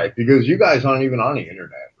far. Right, because you guys aren't even on the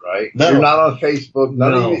internet, right? No. You're not on Facebook.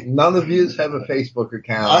 None of you have a Facebook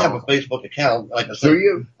account. I have a Facebook account. Like I said, do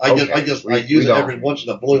you? I use it every once in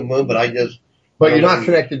a blue moon, but But you're not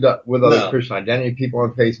connected with other Christian Identity people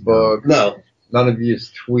on Facebook. No. None of you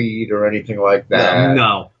tweet or anything like that.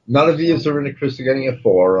 No. None of you are in a Christian Identity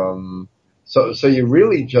forum. So you're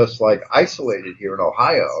really just like isolated here in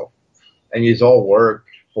Ohio, and you all work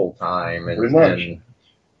full time, and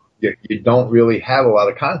you don't really have a lot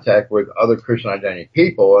of contact with other Christian Identity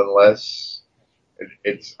people unless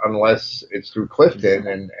it's through Clifton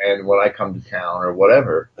and when I come to town or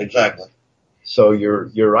whatever. Exactly. So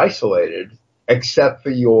you're isolated, except for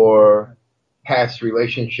your past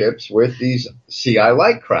relationships with these CI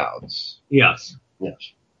Light crowds. Yes.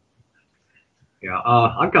 Yes. Yeah.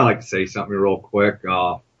 I'd kind of like to say something real quick.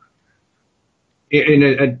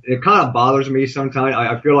 It kind of bothers me sometimes.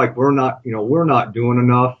 I feel like we're not doing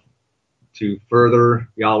enough to further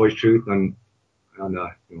Yahweh's truth on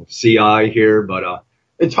CI here, but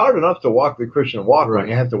It's hard enough to walk the Christian walk Right. when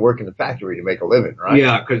you have to work in the factory to make a living, right?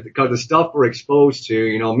 Yeah, because the stuff we're exposed to,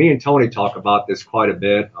 you know, me and Tony talk about this quite a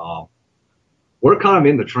bit. We're kind of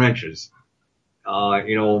in the trenches.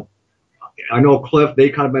 You know, I know Cliff, they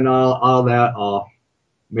kind of been out of that,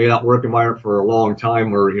 made that work environment for a long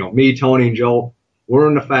time where, you know, me, Tony, and Joe, we're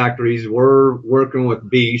in the factories, we're working with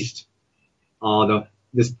beast. The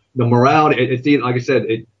morale, it's like I said,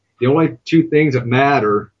 the only two things that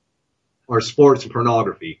matter are sports and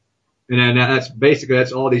pornography. And then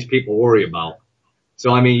that's all these people worry about.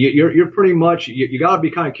 So, I mean, you're pretty much, you gotta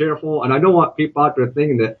be kind of careful. And I don't want people out there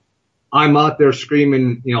thinking that I'm out there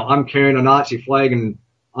screaming, you know, I'm carrying a Nazi flag and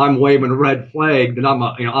I'm waving a red flag, then I'm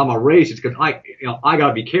a racist, because I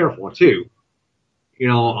gotta be careful too. You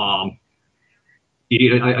know,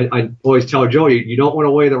 I always tell Joe, you don't want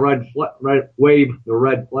to wave the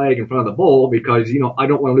red flag in front of the bull, because, you know, I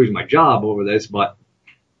don't want to lose my job over this, but,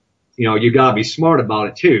 you know, you gotta be smart about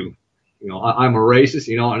it too. You know, I'm a racist,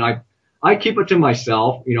 you know, and I keep it to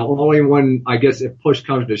myself, you know, only when I guess if push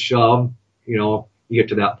comes to shove, you know, you get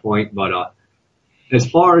to that point. But, as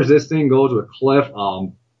far as this thing goes with Cliff,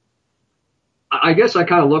 I guess I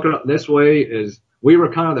kind of look at it this way, is we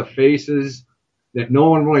were kind of the faces that no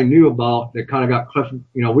one really knew about that kind of got Cliff,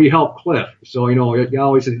 you know, we helped Cliff. So, you know, you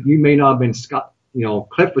always said, you may not have been, you know,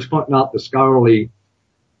 Cliff was putting out the scholarly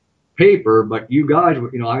paper, but you guys,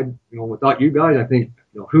 you know, without you guys, I think,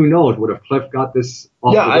 you know, who knows, would have Cliff got this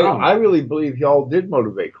off the ground. I really believe y'all did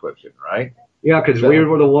motivate Clifton, right? Yeah, because we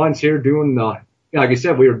were the ones here doing like I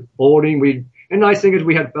said, we were voting. And the nice thing is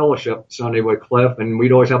we had fellowship Sunday with Cliff, and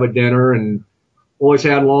we'd always have a dinner and always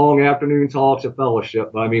had long afternoon talks at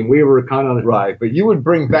fellowship. But I mean, we were kind of right. But you would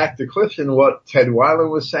bring back to Clifton what Ted Weiler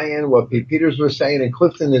was saying, what Pete Peters was saying, and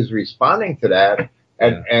Clifton is responding to that,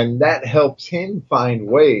 and that helps him find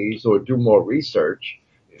ways or do more research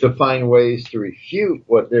to find ways to refute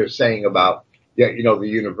what they're saying about, you know, the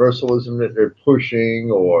universalism that they're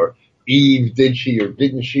pushing, or Eve, did she or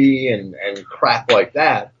didn't she, and crap like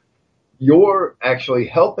that. You're actually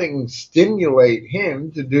helping stimulate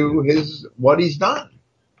him to do what he's done.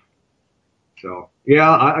 So, yeah,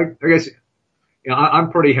 I guess, you know,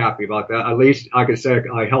 I'm pretty happy about that. At least I could say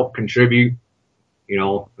I helped contribute. You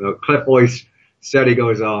know, Cliff always said, he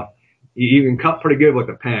goes, you can cut pretty good with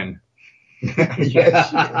a pen.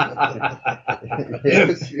 Yes.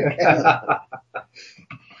 Yes.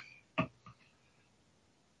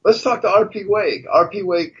 Let's talk to R.P. Wake. R.P.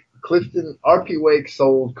 Wake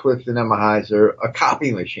sold Clifton Emahiser a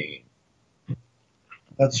copy machine.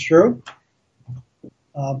 That's true.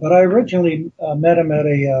 But I originally met him at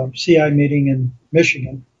a CI meeting in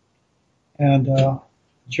Michigan, and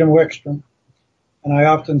Jim Wickstrom. And I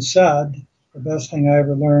often said the best thing I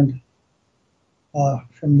ever learned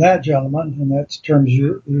from that gentleman, and that's terms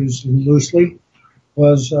used loosely,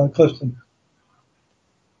 was Clifton.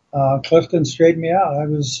 Clifton straightened me out. I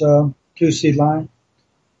was 2C line,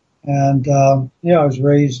 and you know, I was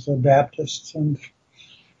raised a Baptist, and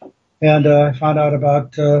I found out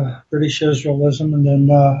about British Israelism, and then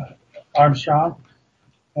Armstrong.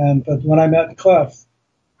 But when I met Cliff,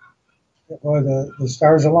 boy, the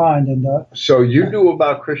stars aligned. And so you knew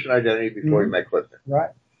about Christian identity before you met Clifton,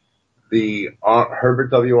 right? The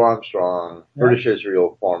Herbert W. Armstrong, British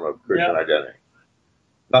Israel form of Christian identity.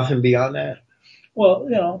 Nothing beyond that. Well,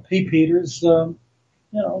 you know, Pete Peters, you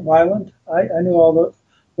know, Wyland. I knew all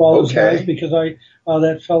those guys because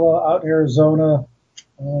that fellow out in Arizona.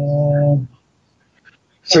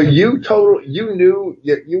 So you knew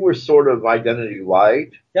you were sort of identity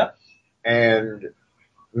light. Yep. And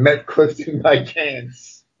met Clifton by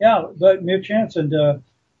chance. Yeah, but mere chance, and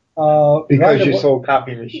because you sold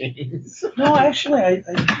copy machines. No, actually,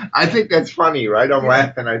 I think that's funny, right? I'm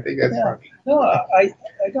laughing. I think that's funny. No, I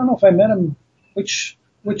don't know if I met him which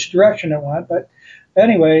direction it went, but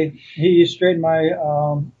anyway, he straightened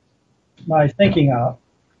my thinking out.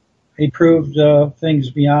 He proved things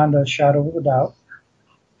beyond a shadow of a doubt.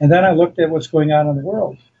 And then I looked at what's going on in the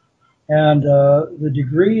world. And the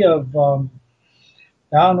degree of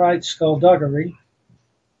downright skullduggery,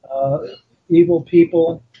 evil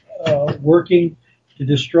people working to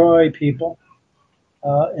destroy people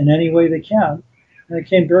in any way they can, and it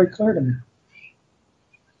came very clear to me.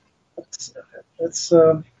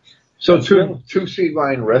 So 2C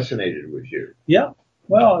line resonated with you. Yeah.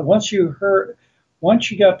 Well, once you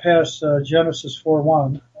got past Genesis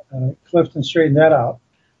 4:1, Clifton straightened that out.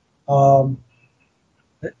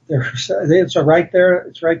 It's right there.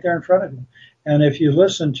 It's right there in front of you. And if you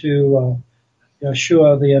listen to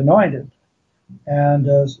Yeshua the Anointed and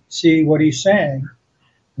see what he's saying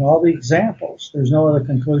and all the examples, there's no other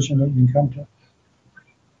conclusion that you can come to.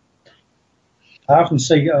 I often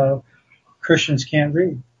say Christians can't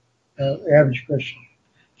read. Average Christian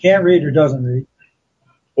can't read or doesn't read.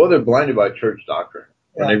 Well, they're blinded by church doctrine.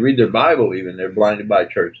 When Yeah. they read their Bible, even, they're blinded by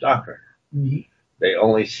church doctrine. Mm-hmm. They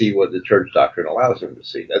only see what the church doctrine allows them to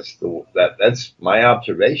see. That's my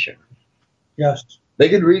observation. Yes. They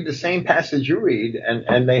could read the same passage you read,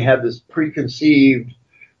 and they have this preconceived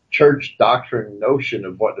church doctrine notion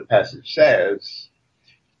of what the passage says,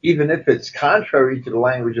 even if it's contrary to the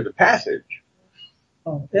language of the passage.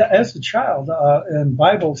 Oh, yeah, as a child, in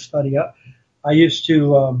Bible study, I used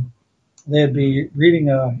to, they'd be reading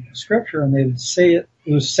a scripture and they'd say it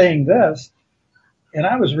was saying this, and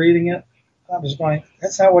I was reading it. I was going,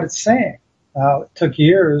 that's not what it's saying. It took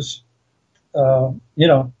years,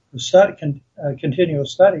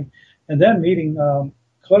 continuous study, and then meeting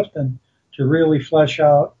Clifton to really flesh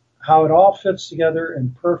out how it all fits together in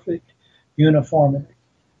perfect uniformity.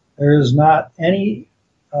 There is not any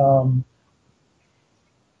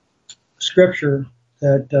scripture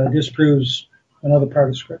that disproves another part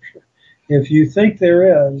of scripture. If you think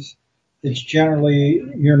there is, it's generally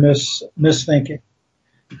you're misthinking.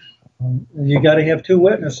 You got to have two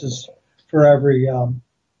witnesses for every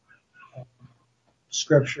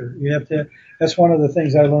scripture. You have to. That's one of the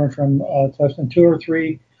things I learned from Clifton.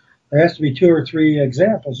 There has to be two or three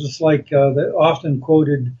examples. It's like the often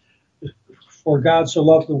quoted, "For God so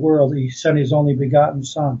loved the world, He sent His only begotten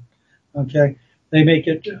Son." Okay, they make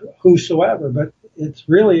it whosoever, but it's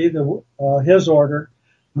really His order,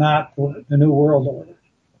 not the New World Order.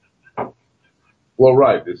 Well,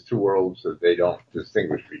 right. There's two worlds that they don't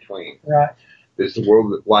distinguish between. Right. There's the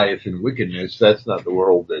world that lieth in wickedness. That's not the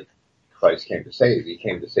world that Christ came to save. He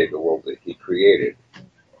came to save the world that He created.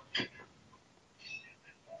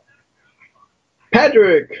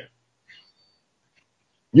 Patrick,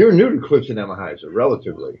 you're new to Clifton Emahiser,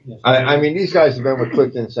 relatively. Yes, I mean, these guys have been with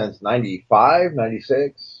Clifton since 95,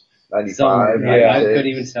 96, 95, So, 96. I couldn't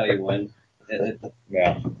even tell you when.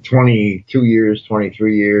 Yeah. 22 years,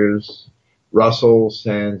 23 years. Russell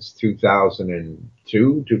since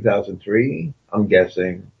 2002, 2003, I'm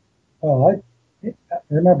guessing. Well, I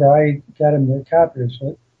remember I got him the copiers.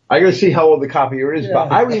 So I gotta see how old the copier is, Yeah.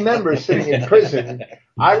 but I remember sitting in prison.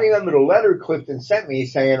 I remember the letter Clifton sent me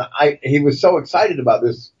saying he was so excited about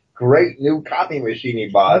this great new copy machine he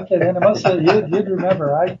bought. Okay, then it must have, you'd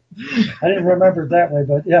remember. I didn't remember it that way,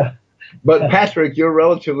 but yeah. But Patrick, you're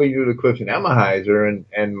relatively new to Clifton Emahiser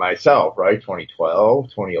and myself, right? 2012,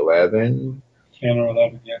 2011. 10 or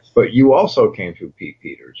 11, yes. But you also came through Pete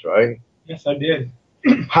Peters, right? Yes, I did.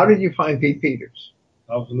 How did you find Pete Peters?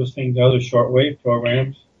 I was listening to other shortwave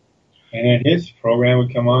programs, and then his program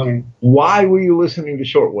would come on, and Why were you listening to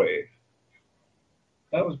shortwave?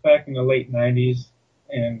 that was back in the late 90s,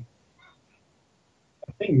 and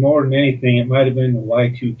I think more than anything, it might have been the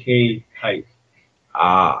Y2K hype.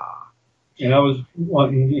 Ah. And I was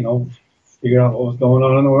wanting, figure out what was going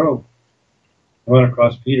on in the world. I went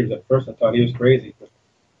across Peters. At first, I thought he was crazy, but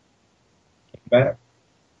back.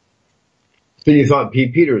 So you thought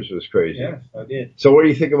Pete Peters was crazy? Yes, I did. So what do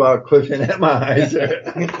you think about Clifton Emahiser?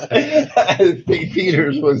 Pete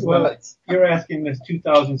Peters was Well, nuts. you're asking this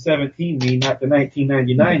 2017 me, not the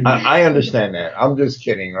 1999 me. I understand that. I'm just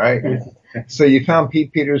kidding, right? So you found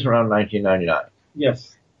Pete Peters around 1999.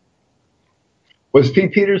 Yes. Was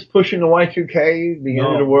Pete Peters pushing the Y2K, the end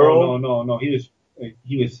of the world? No. He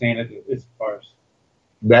was saying it's a farce.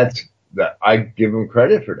 I give him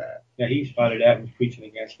credit for that. Yeah, he spotted that and was preaching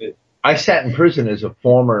against it. I sat in prison as a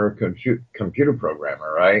former computer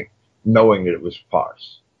programmer, right? Knowing that it was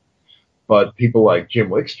farce. But people like Jim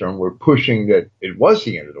Wickstrom were pushing that it was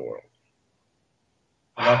the end of the world.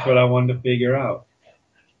 And that's what I wanted to figure out.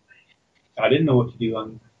 I didn't know what to do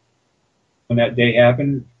when that day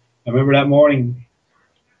happened. I remember that morning,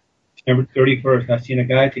 September 31st, I seen a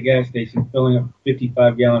guy at the gas station filling a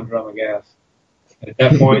 55-gallon drum of gas. And at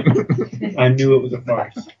that point, I knew it was a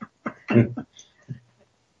farce.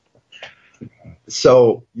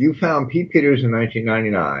 So you found Pete Peters in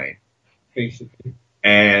 1999. Basically.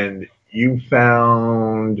 And you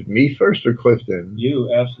found me first or Clifton?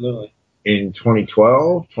 You, absolutely. In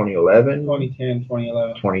 2012, 2011? 2010,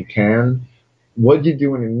 2011. 2010. What did you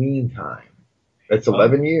do in the meantime? That's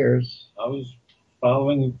 11 years. I was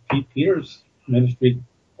following Pete Peters' ministry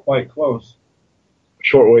quite close.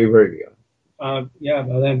 Shortwave radio. Yeah,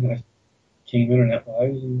 by then I came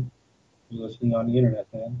internet-wise and was listening on the internet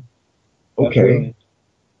then. Okay. Absolutely.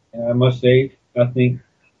 And I must say, I think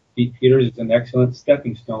Pete Peters is an excellent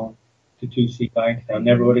stepping stone to 2C Bikes. I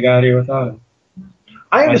never would have got here without him.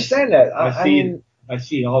 I understand that. I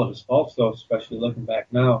see all of his faults, though, especially looking back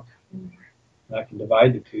now. I can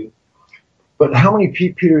divide the two. But how many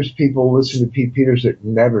Pete Peters people listen to Pete Peters that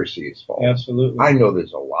never see his faults? Absolutely. I know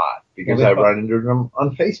there's a lot because Well, I run into them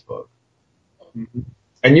on Facebook. Mm-hmm.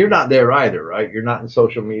 And you're not there either, right? You're not in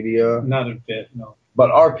social media. Not a bit, no.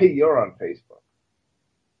 But RP, you're on Facebook.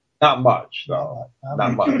 Not much, though.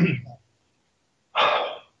 Not much.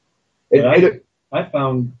 I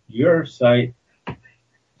found your site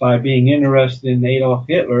by being interested in Adolf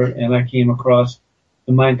Hitler, and I came across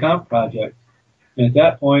the Mein Kampf project. And at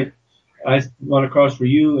that point, I went across where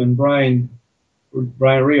you and Brian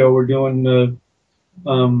Rio were doing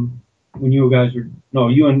when you guys were, no,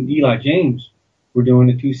 you and Eli James were doing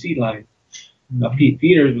the 2C line. Now, Pete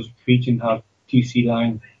Peters was preaching how 2C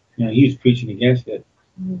line, he was preaching against it.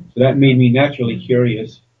 So that made me naturally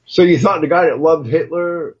curious. So you thought the guy that loved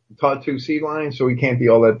Hitler taught 2C line, so he can't be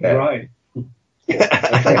all that bad. Right.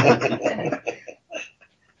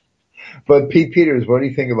 But Pete Peters, what do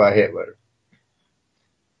you think about Hitler?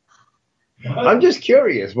 I'm just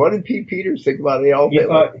curious. What did Pete Peters think about Adolf Hitler?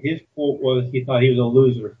 Thought his quote was he thought he was a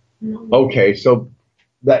loser. Okay, so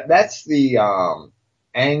that's the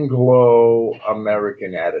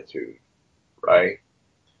Anglo-American attitude, right?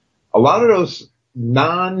 A lot of those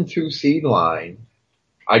non-2C line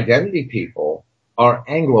identity people are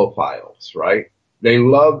Anglophiles, right? They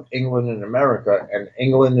love England and America, and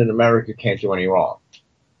England and America can't do any wrong.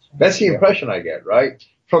 That's the impression I get, right?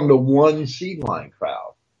 From the 1C line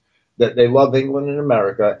crowd, that they love England and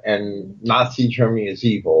America, and Nazi Germany is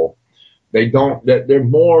evil. They're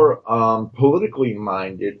more politically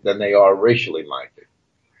minded than they are racially minded.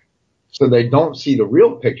 So they don't see the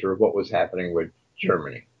real picture of what was happening with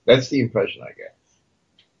Germany. That's the impression I get.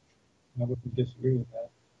 I wouldn't disagree with that.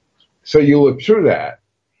 So you look through that,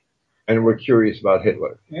 and we're curious about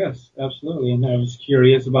Hitler. Yes, absolutely. And I was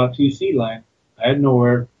curious about 2C line. I had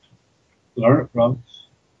nowhere to learn it from.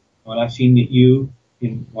 When I seen that you,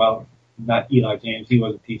 not Eli James, he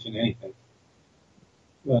wasn't teaching anything.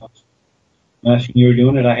 Well, when I seen you were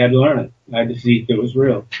doing it, I had to learn it. I had to see if it was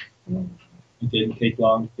real. It didn't take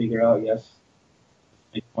long to figure out, yes,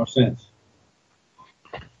 it makes more sense.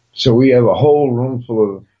 So we have a whole room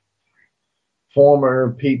full of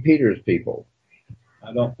former Pete Peters people.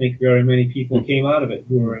 I don't think very many people came out of it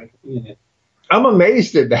who were in it. I'm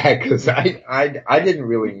amazed at that because I didn't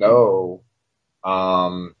really know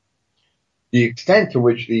the extent to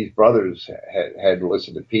which these brothers had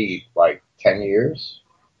listened to Pete, like 10 years.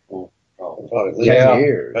 Probably 10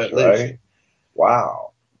 years, at right? least.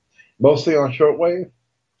 Wow. Mostly on shortwave?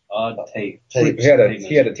 Tape. He had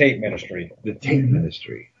a tape ministry. The tape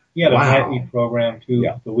ministry. He had a Wow. nightly program too,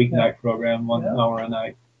 the weeknight program, 1 hour a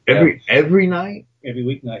night. Every night? Every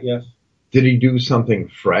weeknight, yes. Did he do something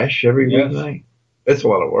fresh every Yes. weeknight? That's a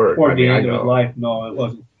lot of work. Toward the I end of his know. life, no, it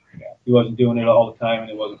wasn't. He wasn't doing it all the time,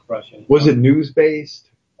 and it wasn't fresh anymore. Was it news based?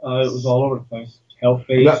 It was all over the place. Health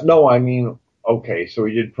based No, I mean, okay, so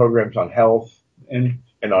he did programs on health and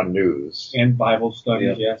on news. Bible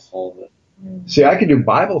studies, yes. All of it. See, I could do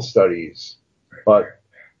Bible studies, but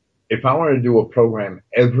if I wanted to do a program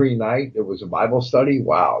every night that was a Bible study,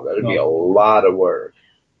 wow, that'd be a lot of work.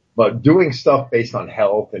 But doing stuff based on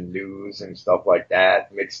health and news and stuff like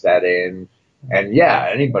that, mix that in, and yeah,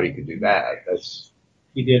 anybody could do that.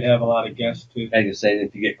 He did have a lot of guests too. I can say that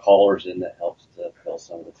if you get callers in, that helps to fill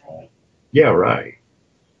some of the time. Yeah, right.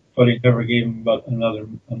 But he never gave him but a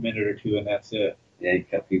minute or two, and that's it. Yeah, he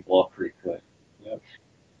cut people off pretty quick. Yep.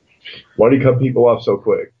 Why do you cut people off so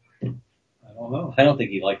quick? I don't know. I don't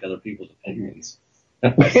think he liked other people's opinions.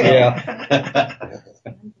 Yeah.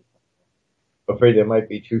 Afraid there might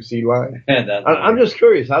be 2C line? That's I'm just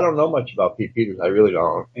curious. I don't know much about Pete Peters. I really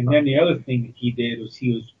don't. And then the other thing that he did was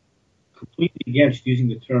he was completely against using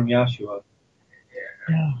the term Yahshua.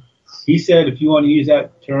 Yeah. He said, if you want to use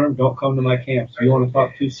that term, don't come to my camps. If you want to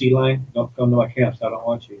talk 2C line, don't come to my camps. I don't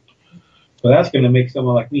want you. So that's going to make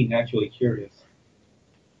someone like me naturally curious.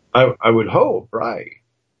 I would hope, right.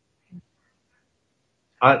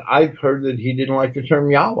 I've heard that he didn't like the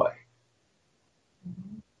term Yahweh.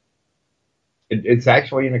 It's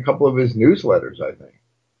actually in a couple of his newsletters, I think.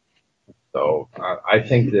 So I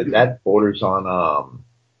think that borders on,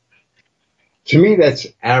 to me, that's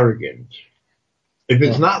arrogant. If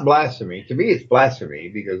it's not blasphemy, to me it's blasphemy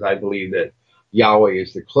because I believe that Yahweh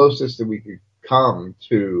is the closest that we could come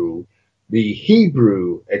to the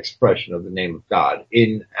Hebrew expression of the name of God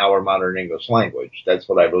in our modern English language. That's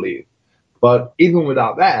what I believe. But even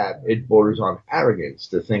without that, it borders on arrogance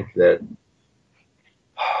to think that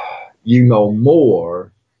you know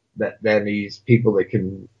more than these people that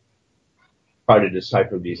can try to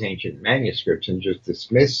decipher these ancient manuscripts and just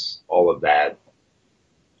dismiss all of that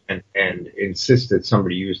and insist that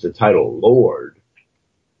somebody use the title Lord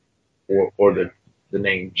or the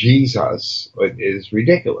name Jesus is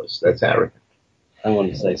ridiculous. That's arrogant. I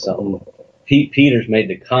want to say something. Pete Peters made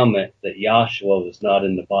the comment that Joshua was not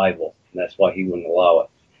in the Bible, and that's why he wouldn't allow it.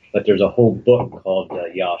 But there's a whole book called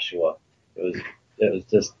Joshua. It was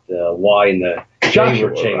just why and the Joshua,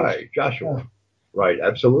 were changed. right? Joshua, right?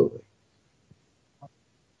 Absolutely.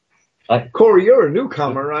 Corey, you're a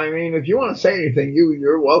newcomer. I mean, if you want to say anything,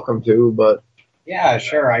 you're welcome to. But yeah,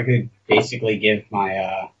 sure, I could basically give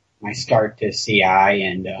my my start to CI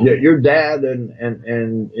and yeah, your dad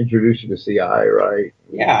and introduced you to CI, right?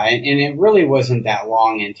 Yeah, and it really wasn't that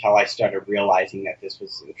long until I started realizing that this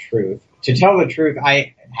was the truth. To tell the truth,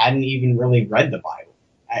 I hadn't even really read the Bible.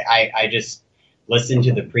 I just listened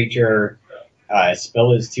to the preacher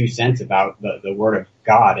spill his 2 cents about the Word of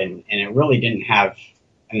God, and it really didn't have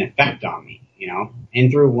an effect on me,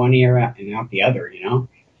 in through one ear and out the other,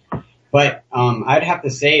 But I'd have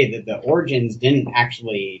to say that the origins didn't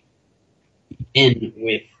actually end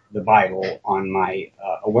with the Bible on my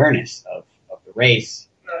awareness of the race.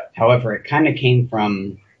 However, it kind of came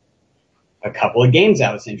from a couple of games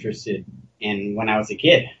I was interested in when I was a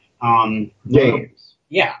kid. Games?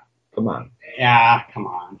 Yeah. Come on. Yeah, come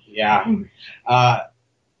on. Yeah.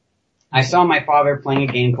 I saw my father playing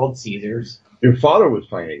a game called Caesars. Your father was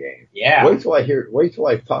playing a game? Yeah. Wait till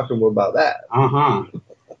I talk to him about that. Uh-huh.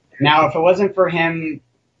 Now, if it wasn't for him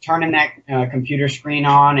turning that computer screen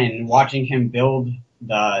on and watching him build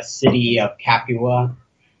the city of Capua,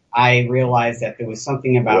 I realized that there was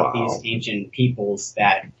something about these ancient peoples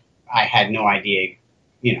that I had no idea,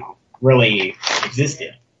 really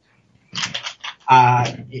existed.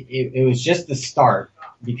 It was just the start,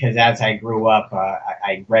 because as I grew up,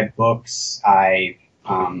 I read books, I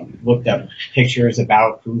looked up pictures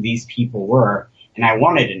about who these people were, and I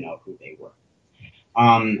wanted to know who they were.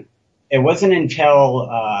 It wasn't until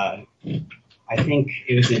I think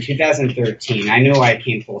it was in 2013. I knew I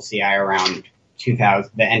came full CI around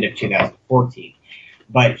the end of 2014.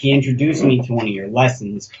 But he introduced me to one of your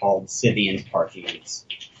lessons called Scythians, Parthians,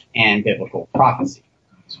 and Biblical Prophecy.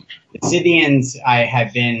 The Scythians I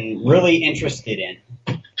had been really interested in,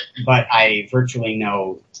 but I virtually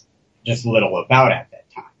know just little about at that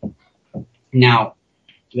time. Now,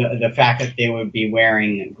 the fact that they would be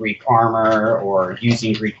wearing Greek armor or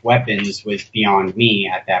using Greek weapons was beyond me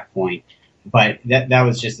at that point. But that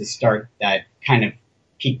was just a start that kind of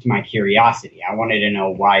piqued my curiosity. I wanted to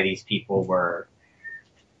know why these people were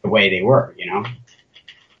the way they were,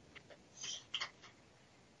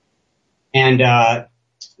 And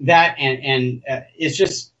that and it's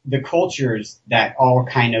just the cultures that all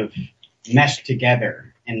kind of meshed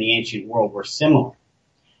together in the ancient world were similar.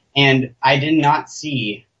 And I did not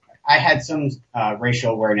see. I had some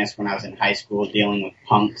racial awareness when I was in high school dealing with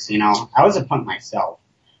punks. I was a punk myself,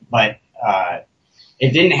 but it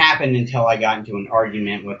didn't happen until I got into an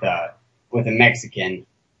argument with a Mexican,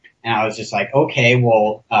 and I was just like, okay,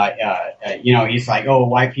 well, he's like, oh,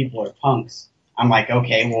 white people are punks. I'm like,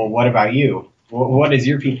 okay, well, what about you? What does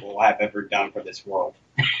your people have ever done for this world?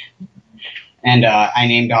 And I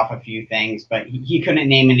named off a few things, but he couldn't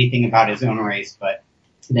name anything about his own race. But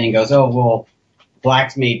then he goes, oh, well,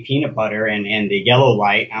 blacks made peanut butter and the yellow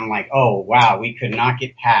light. I'm like, oh, wow, we could not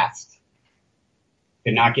get past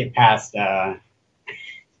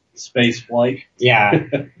space flight. Yeah.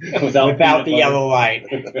 without the yellow light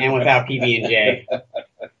light and without PB&J.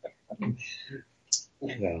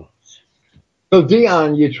 No. So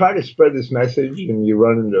Dion, you try to spread this message and you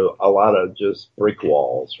run into a lot of just brick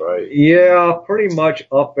walls, right? Yeah, pretty much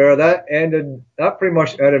up there. That pretty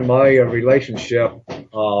much ended my relationship.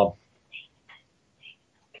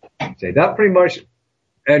 That pretty much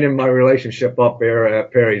ended my relationship up there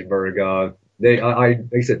at Perrysburg.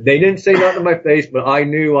 They said they didn't say nothing to my face, but I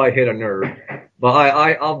knew I hit a nerve. But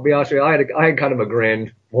I'll be honest with you, I had kind of a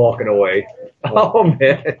grin walking away. Oh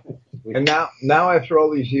man. And now after all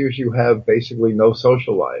these years, you have basically no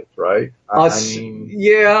social life, right? I mean,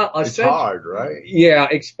 yeah, it's hard, right? Yeah,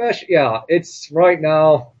 it's right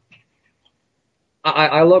now.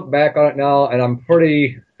 I look back on it now, and I'm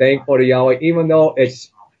pretty thankful to Yahweh, even though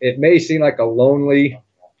it may seem like a lonely,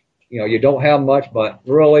 you don't have much, but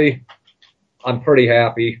really, I'm pretty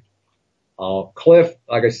happy. Cliff,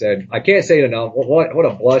 like I said, I can't say it enough. What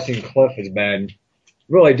a blessing Cliff has been.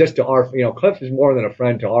 Really, just to our, Cliff is more than a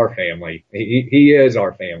friend to our family. He is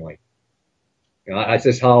our family. That's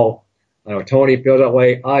just how, Tony feels that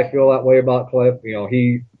way. I feel that way about Cliff. Now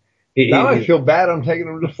I feel bad I'm taking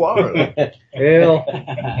him to Florida.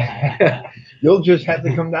 You'll just have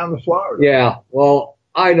to come down to Florida. Yeah, well,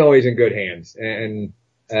 I know he's in good hands, and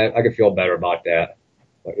I can feel better about that.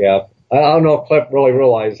 But yeah, I don't know if Cliff really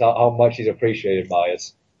realizes how much he's appreciated by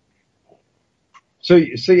us. So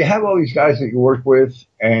you have all these guys that you work with,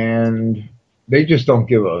 and they just don't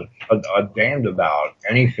give a damn about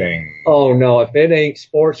anything. Oh no, if it ain't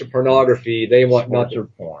sports or pornography, they want Sports nothing. or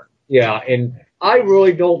porn. Yeah, and I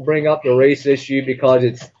really don't bring up the race issue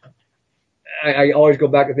because I always go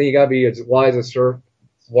back and think you gotta be as wise as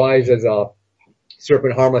a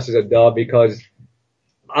serpent, harmless as a dove, because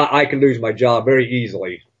I could lose my job very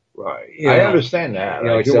easily. Right. You I know, understand that. You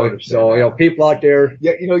know, I do so understand that. people out there.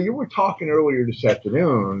 Yeah, you were talking earlier this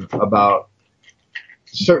afternoon about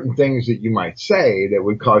certain things that you might say that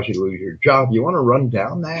would cause you to lose your job. You want to run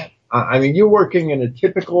down that? I mean, you're working in a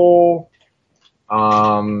typical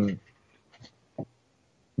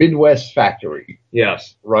Midwest factory.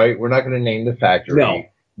 Yes. Right? We're not going to name the factory. No.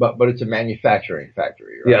 But it's a manufacturing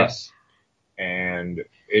factory, right? Yes. And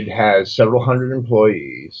it has several hundred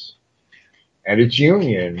employees, and it's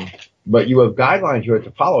union, but you have guidelines you have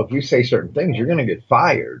to follow. If you say certain things, you're going to get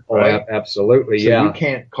fired, right? Oh, absolutely, so yeah. You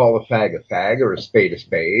can't call a fag or a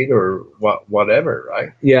spade or whatever,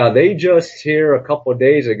 right? Yeah, they just here a couple of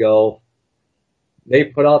days ago, they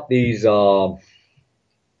put out these all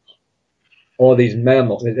these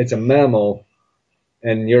memos. It's a memo,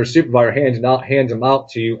 and your supervisor hands them out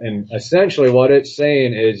to you, and essentially what it's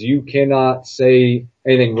saying is you cannot say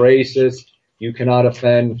anything racist, you cannot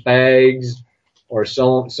offend fags, or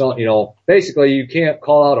so basically you can't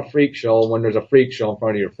call out a freak show when there's a freak show in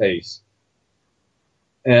front of your face.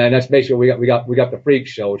 And that's basically we got the freak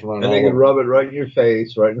show. Which and they can rub it right in your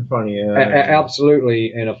face, right in front of you.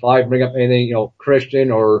 Absolutely. And if I bring up anything,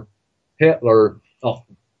 Christian or Hitler,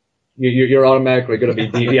 you're automatically going to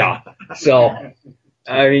be yeah. So,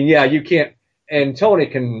 I mean, yeah, you can't. And Tony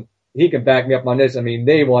can back me up on this. I mean,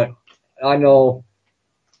 I know,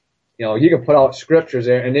 you can put out scriptures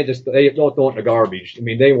there, and they don't throw it in the garbage. I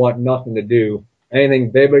mean, they want nothing to do anything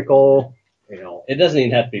biblical. It doesn't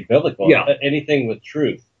even have to be biblical. Yeah. Anything with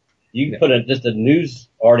truth. You can put just a news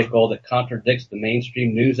article that contradicts the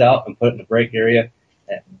mainstream news out and put it in the break area,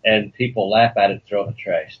 and people laugh at it and throw it in the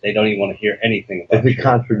trash. They don't even want to hear anything about it. If it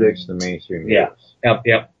contradicts the mainstream news.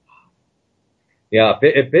 Yep. Yeah,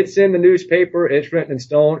 if it's in the newspaper, it's written in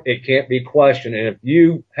stone, it can't be questioned. And if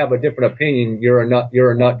you have a different opinion, you're a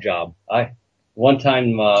nut job. One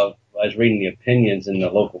time I was reading the opinions in the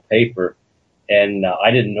local paper, and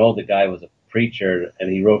I didn't know the guy was a preacher,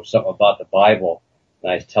 and he wrote something about the Bible.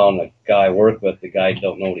 And I was telling the guy I work with, the guy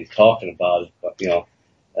don't know what he's talking about, but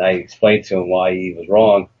and I explained to him why he was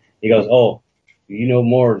wrong. He goes, "Oh, you know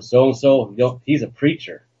more than so and so. He's a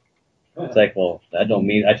preacher." It's like, well, I told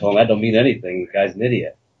him that don't mean anything. The guy's an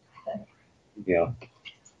idiot. He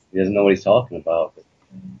doesn't know what he's talking about.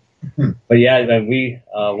 But yeah, and we,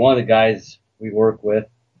 one of the guys we work with,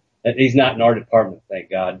 and he's not in our department, thank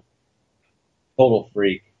God. Total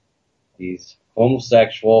freak. He's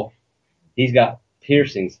homosexual. He's got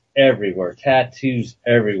piercings everywhere, tattoos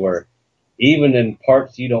everywhere, even in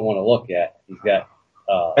parts you don't want to look at. He's got,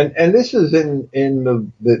 and this is in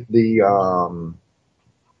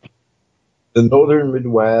the northern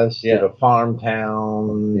Midwest, in a farm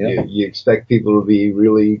town. Yeah. You expect people to be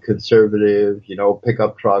really conservative,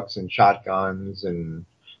 pickup trucks and shotguns and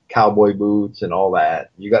cowboy boots and all that.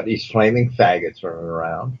 You got these flaming faggots running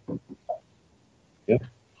around. Yeah.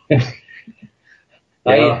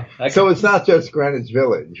 So it's not just Greenwich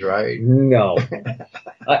Village, right? No.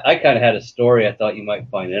 I kind of had a story I thought you might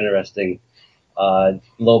find interesting, a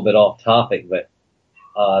little bit off topic, but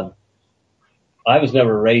I was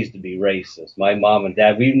never raised to be racist. My mom and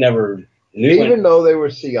dad, we never knew. Even though they were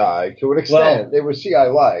CI, to an extent, they were CI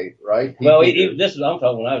light, right? I'm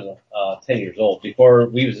talking when I was 10 years old, before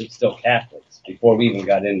we was still Catholics, before we even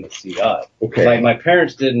got into CI. Okay. My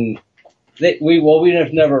parents didn't. We were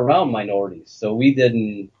never around minorities, so we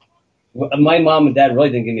didn't. My mom and dad really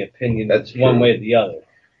didn't give me opinion. That's one true. way or the other.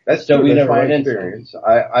 That's so true. we That's never my ran into experience.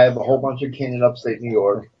 I have a whole bunch of kin in upstate New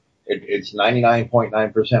York. It's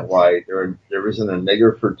 99.9% white. There isn't a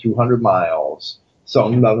nigger for 200 miles. So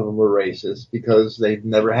none of them were racist because they've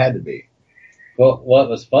never had to be. Well, what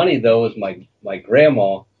was funny though is my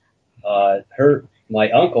grandma,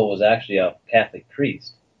 my uncle was actually a Catholic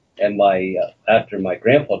priest, and after my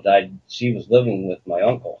grandpa died, she was living with my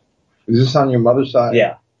uncle. Is this on your mother's side?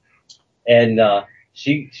 Yeah, and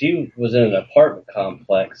she was in an apartment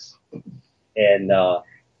complex, and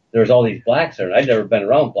there's all these blacks there, and I'd never been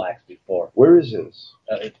around blacks before. Where is this?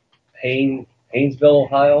 Painesville,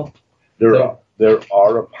 Ohio. There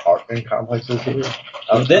are apartment complexes here.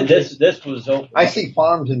 This was. I see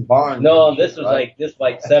farms and barns. No, this was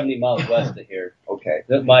like 70 miles west of here. Okay.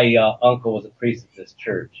 My uncle was a priest at this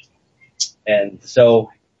church, and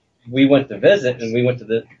so we went to visit, and we went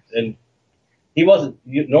to and he wasn't,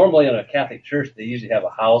 normally in a Catholic church, they usually have a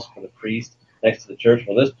house for the priest next to the church.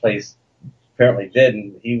 Well, this place apparently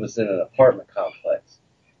didn't. He was in an apartment complex.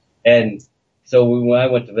 And so when I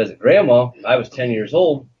went to visit Grandma, I was 10 years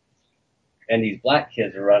old, and these black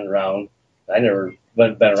kids were running around. I never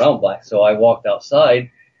been around black, so I walked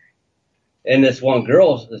outside, and this black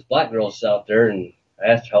girl's out there, and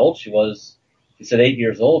I asked her how old she was. She said 8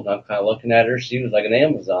 years old, and I'm kind of looking at her. She was like an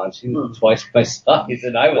Amazon. She was twice my size. He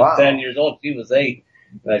said I was 10 years old. She was 8.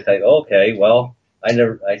 And I said, okay, well,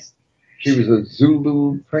 She was a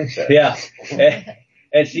Zulu princess. Yeah.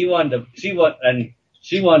 And she wanted to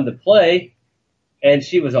play, and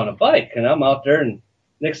she was on a bike, and I'm out there, and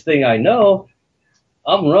next thing I know,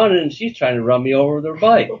 I'm running, and she's trying to run me over with her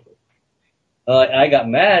bike. I got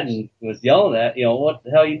mad and was yelling at, what the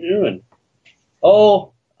hell are you doing?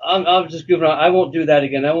 Oh, I'm just goofing around. I won't do that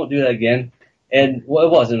again. I won't do that again. And well,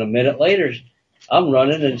 it wasn't a minute later. I'm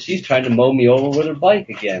running, and she's trying to mow me over with her bike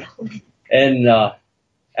again. And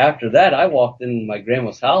after that, I walked in my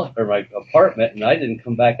grandma's house or my apartment, and I didn't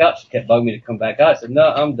come back out. She kept bugging me to come back out. I said, no,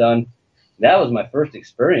 I'm done. And that was my first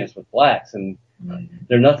experience with blacks, and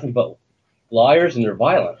they're nothing but liars, and they're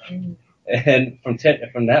violent. And from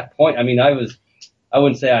that point, I mean, I wouldn't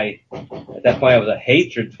say at that point I was a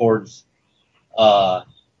hatred towards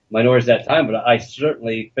minorities at that time, but I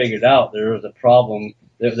certainly figured out there was a problem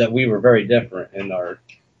that we were very different in our,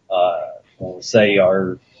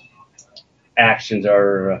 our actions,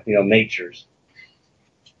 our natures.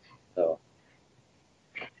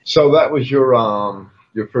 So that was your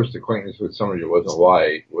first acquaintance with somebody who wasn't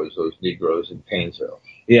white, was those Negroes in Painesville.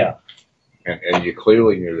 Yeah. And you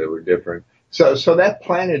clearly knew they were different. So that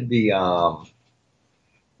planted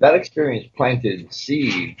that experience planted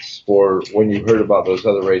seeds for when you heard about those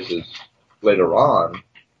other races later on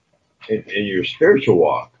in your spiritual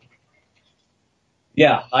walk.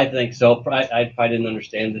 Yeah, I think so. I didn't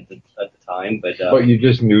understand it at the time, but you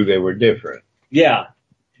just knew they were different. Yeah,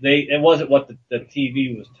 it wasn't what the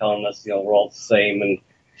TV was telling us. We're all the same and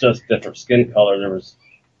just different skin color.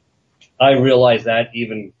 I realized that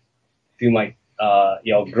even through my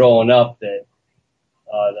growing up that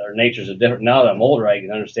our natures are different. Now that I'm older, I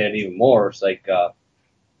can understand even more. It's like all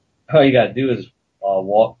you got to do is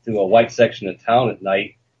walk through a white section of town at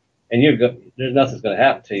night, and there's nothing's going to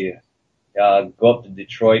happen to you. Go up to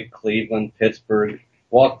Detroit, Cleveland, Pittsburgh,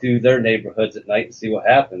 walk through their neighborhoods at night and see what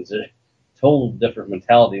happens. It's a total different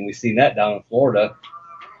mentality, and we've seen that down in Florida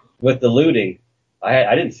with the looting.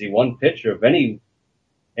 I didn't see one picture of not even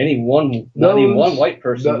one white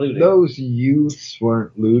person looting. Those youths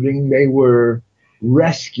weren't looting; they were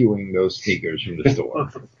rescuing those sneakers from the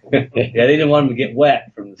storm. Yeah, they didn't want them to get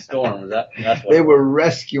wet from the storm. That's what they were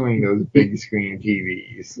rescuing those big screen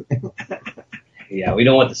TVs. Yeah, we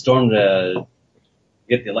don't want the storm to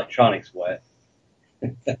get the electronics wet.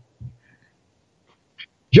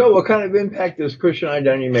 Joe, what kind of impact does Christian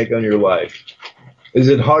identity make on your life? Is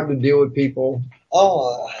it hard to deal with people?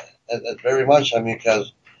 Oh, very much. I mean,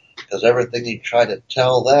 because everything you try to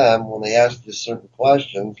tell them when they ask you certain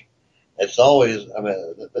questions, it's always, I mean,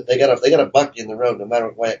 they gotta buck you in the road no matter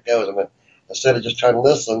what way it goes. I mean, instead of just trying to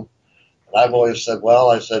listen, and I've always said,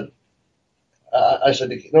 I said,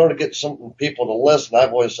 in order to get some people to listen,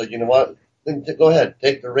 I've always said, you know what, then go ahead,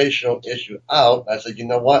 take the racial issue out. I said, you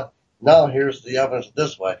know what, now here's the evidence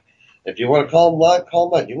this way. If you want to call them black, call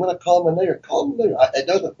them white. You want to call them a nigger, call them a nigger. It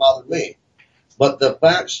doesn't bother me. But the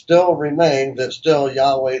fact still remains that still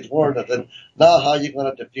Yahweh's word, and then now how are you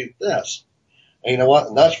going to defute this? And you know what?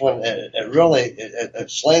 And that's when it really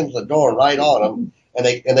slams the door right on them, and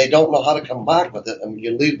they don't know how to come back with it. I mean,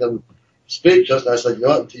 you leave them speechless. I said, you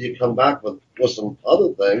know, until you come back with some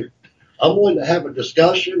other things, I'm willing to have a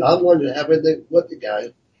discussion. I'm willing to have everything with you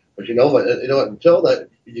guys. But until that,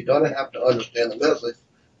 you're going to have to understand the message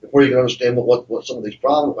before you can understand what some of these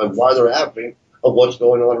problems and why they're happening, of what's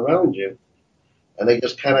going on around you. And they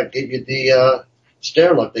just kind of give you the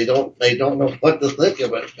stare look. They don't know what to think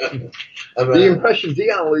of it. I mean, the impression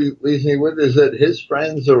Dion leaves me with is that his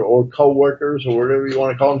friends or co-workers or whatever you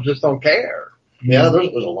want to call them just don't care. Yeah, there's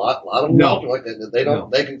a lot of them like they don't. No.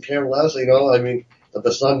 They can care less. I mean, that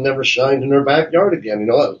the sun never shines in their backyard again.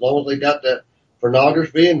 As long as they got that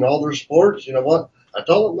pornography and all their sports, you know what? That's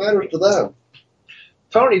all that matters to them.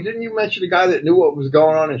 Tony, didn't you mention the guy that knew what was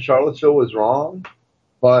going on in Charlottesville was wrong,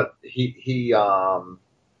 but he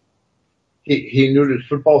knew that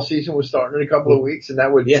football season was starting in a couple of weeks, and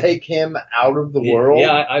that would take him out of the world?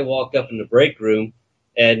 Yeah, I walked up in the break room,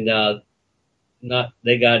 and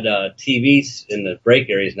they got TVs in the break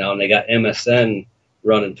areas now, and they got MSN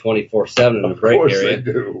running 24/7 in the break area.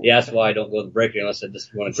 They do. Yeah, that's why I don't go to the break area unless I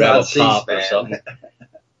just want to grab a pop or something.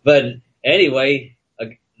 But Anyway,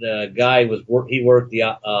 the guy he worked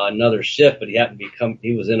the another shift, but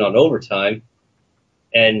he was in on overtime,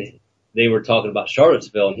 and they were talking about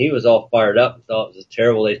Charlottesville, and he was all fired up and thought it was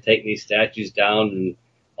terrible they'd taken these statues down and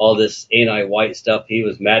all this anti-white stuff. He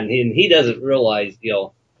was mad, and he doesn't realize,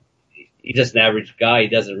 he's just an average guy. He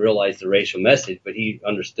doesn't realize the racial message, but he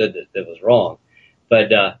understood that it was wrong.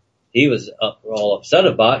 But he was all upset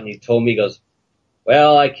about it, and he told me, he goes,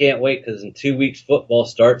 well, I can't wait because in 2 weeks football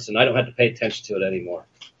starts, and I don't have to pay attention to it anymore.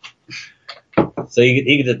 So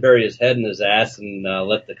he could just bury his head in his ass and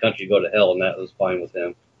let the country go to hell, and that was fine with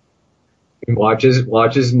him. Watch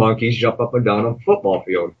his monkeys jump up and down on a football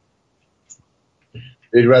field.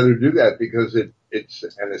 They'd rather do that because it's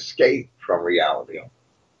an escape from reality.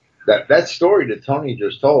 That story that Tony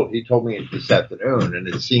just told, he told me this afternoon, and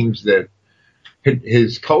it seems that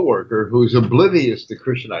his coworker, who's oblivious to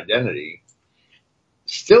Christian identity,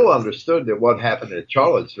 still understood that what happened at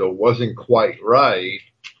Charlottesville wasn't quite right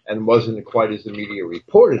and wasn't quite as the media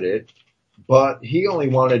reported it, but he only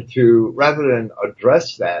wanted to, rather than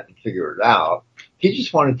address that and figure it out, he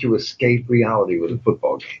just wanted to escape reality with a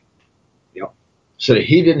football game. Yep. So that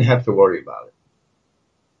he didn't have to worry about it.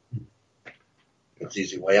 It's an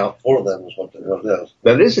easy way out for them is what it is.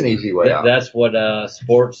 That is an easy way out. That's what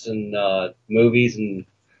sports and movies and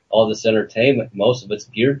all this entertainment, most of it's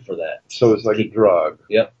geared for that. So it's like a drug.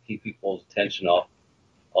 Yep, keep people's attention off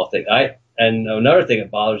things. And another thing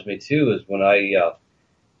that bothers me too is when I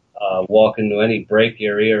walk into any break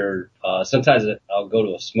area, or sometimes I'll go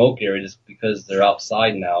to a smoke area just because they're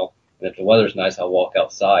outside now, and if the weather's nice, I'll walk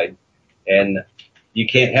outside, and you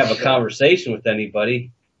can't have a conversation with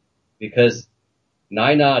anybody because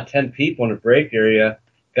 9 out of 10 people in a break area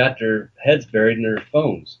got their heads buried in their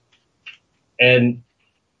phones. And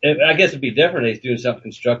I guess it'd be different if they're doing something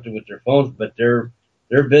constructive with their phones, but they're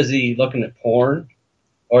busy looking at porn,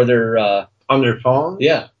 or they're on their phones?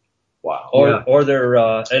 Yeah. Wow. Or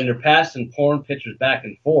they're passing porn pictures back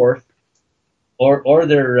and forth, or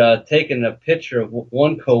they're taking a picture of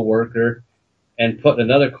one coworker and putting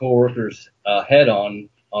another coworker's head on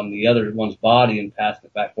the other one's body and passing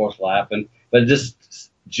it back and forth laughing, but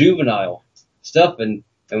just juvenile stuff, and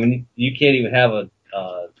when you can't even have a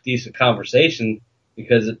decent conversation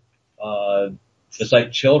because it's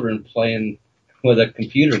like children playing with a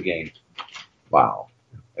computer game. Wow.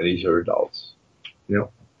 And these are adults.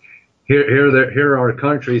 Yep. Here our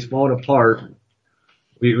country's falling apart.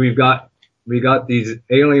 We got these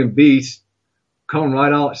alien beasts coming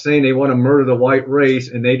right out saying they want to murder the white race,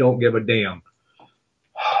 and they don't give a damn.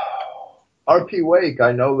 R.P. Wake,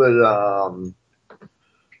 I know that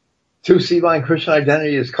 2C Line Christian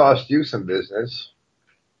Identity has cost you some business.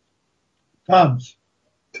 Tons.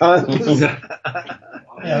 Yeah.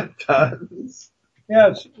 Tons. Yeah,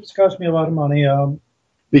 it's cost me a lot of money.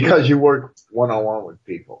 Because you work one-on-one with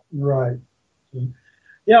people. Right.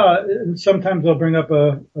 Yeah, and sometimes I'll bring up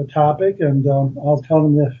a topic and I'll tell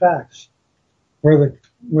them the facts, where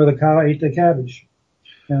the cow ate the cabbage,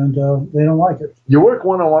 and they don't like it. You work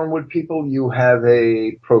one-on-one with people. You have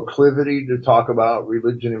a proclivity to talk about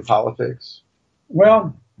religion and politics.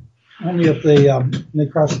 Well, only if they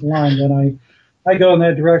cross the line, then I go in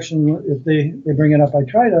that direction. If they bring it up, I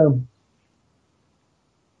try to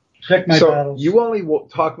pick my battles. You only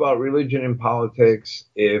talk about religion and politics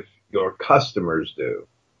if your customers do.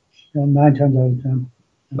 9 times out of 10.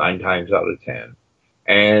 9 times out of 10.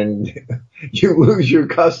 And you lose your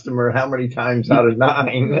customer how many times out of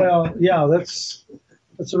 9? Well, yeah, that's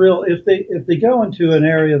a real, if they go into an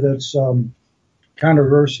area that's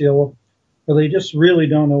controversial, or they just really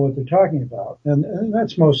don't know what they're talking about, and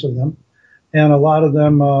that's most of them. And a lot of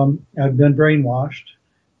them have been brainwashed,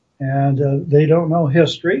 and they don't know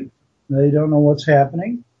history. They don't know what's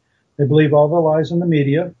happening. They believe all the lies in the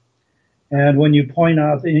media. And when you point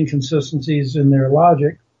out the inconsistencies in their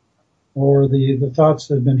logic or the thoughts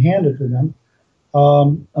that have been handed to them,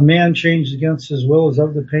 a man changed against his will is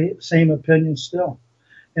of the same opinion still.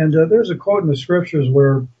 And there's a quote in the scriptures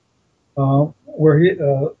where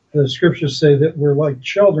the scriptures say that we're like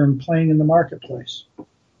children playing in the marketplace.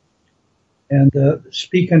 And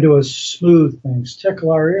speak unto us smooth things,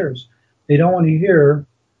 tickle our ears. They don't want to hear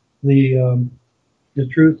the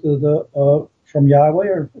truth of from Yahweh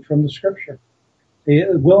or from the scripture. They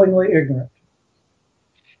are willingly ignorant.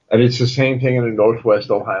 And it's the same thing in the Northwest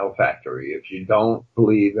Ohio factory. If you don't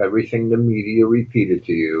believe everything the media repeated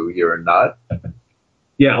to you, you're a nut.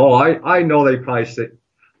 Yeah, I know they probably say.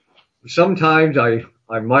 Sometimes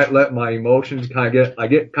I might let my emotions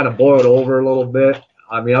get kind of boiled over a little bit.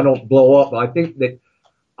 I mean, I don't blow up, but I think that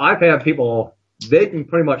I've had people, they can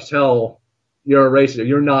pretty much tell you're a racist.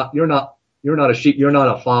 You're not a sheep. You're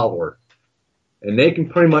not a follower. and they can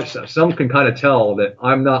pretty much, some can kind of tell that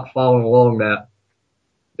I'm not following along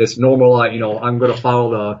this normal, like, I'm going to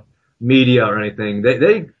follow the media or anything.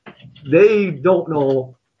 They don't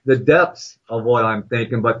know the depths of what I'm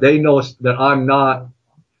thinking, but they know that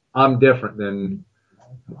I'm different than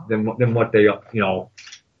what they, what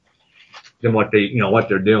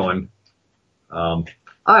they're doing.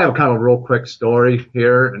 I have kind of a real quick story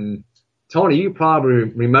here, and Tony, you probably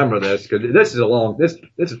remember this because this is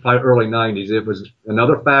probably early 90s. It was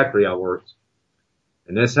another factory I worked,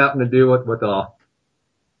 and this happened to do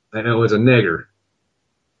and it was a nigger.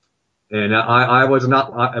 And I was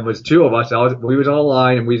not, it was two of us. We was on a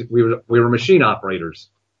line, and we were machine operators.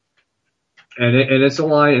 And it's a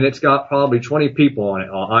line, and it's got probably 20 people on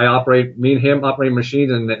it. Me and him operate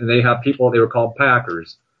machines, and they have people, they were called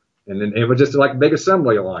packers. And then it was just like a big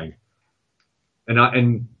assembly line.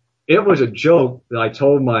 And it was a joke that I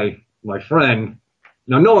told my friend.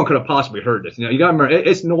 Now, no one could have possibly heard this. You gotta remember,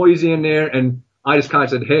 it's noisy in there, and I just kind of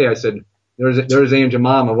said, hey, I said, there's Aunt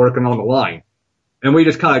Jemima working on the line. And we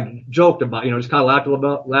just kind of joked about, just kind of laughed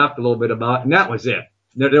a little bit about it, and that was it.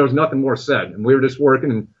 There was nothing more said. And we were just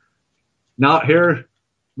working, and now here,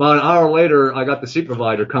 about an hour later, I got the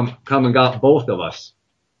supervisor come and got both of us.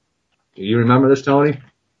 Do you remember this, Tony?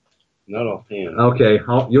 Not offhand. Okay,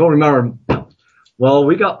 you'll remember. Well,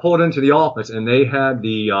 we got pulled into the office, and they had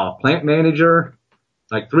the plant manager,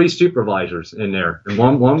 like 3 supervisors in there, and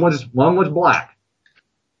one was black,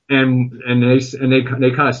 and they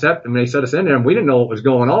kind of set us in there, and we didn't know what was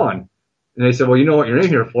going on, and they said, well, you know what you're in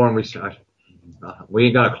here for, and we said, we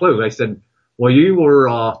ain't got a clue. They said, well, you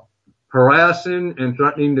were harassing and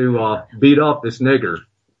threatening to beat up this nigger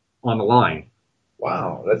on the line.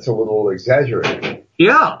 Wow, that's a little exaggerated.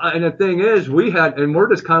 Yeah, and the thing is, we're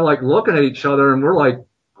just kind of like looking at each other, and we're like,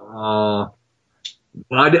 I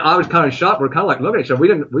was kind of shocked. We're kind of like looking at each other.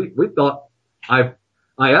 We thought, I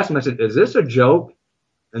asked them, I said, is this a joke?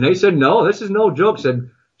 And they said, no, this is no joke. Said,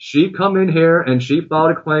 she come in here and she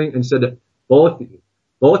filed a claim and said that both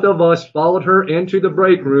of us followed her into the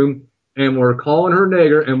break room and were calling her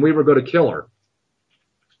nigger, and we were going to kill her.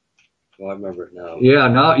 Well, I remember it now.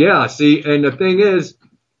 Yeah, see, and the thing is,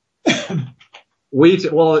 we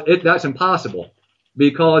said, well, that's impossible.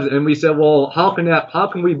 And we said, well, how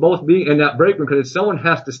can we both be in that break room? Because someone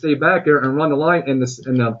has to stay back there and run the line, and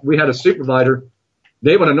we had a supervisor.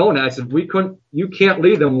 They would have known that. I said, you can't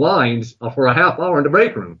leave them lines for a half hour in the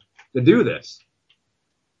break room to do this.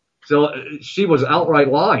 So she was outright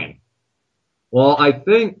lying. Well, I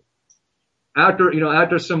think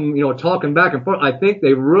after some, talking back and forth, I think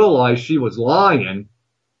they realized she was lying,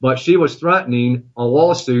 but she was threatening a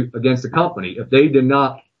lawsuit against the company if they did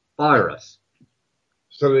not fire us.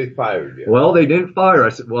 So they fired you. Well, they didn't fire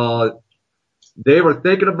us. Well, they were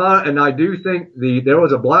thinking about it, and I do think there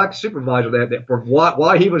was a black supervisor that for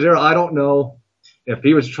why he was there, I don't know. If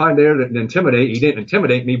he was trying there to intimidate, he didn't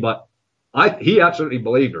intimidate me, but he absolutely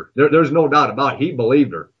believed her. There's no doubt about it. He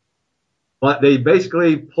believed her. But they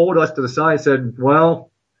basically pulled us to the side and said,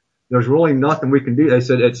 well, there's really nothing we can do. They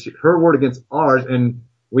said it's her word against ours, and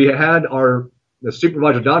we had the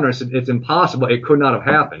supervisor down there and said it's impossible. It could not have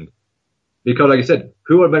happened. Because like I said,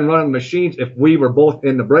 who would have been running the machines if we were both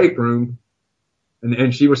in the break room?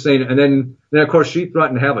 And she was saying, and then of course she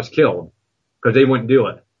threatened to have us killed because they wouldn't do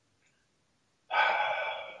it.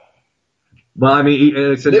 But I mean,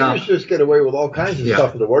 niggers just get away with all kinds of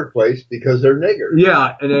stuff in the workplace because they're niggers.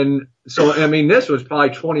 Yeah, and then so I mean, this was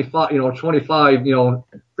probably 30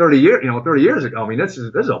 years ago. I mean, this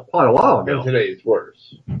is quite a while ago. And today it's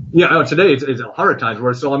worse. Yeah, today it's 100 times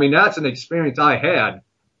worse. So I mean, that's an experience I had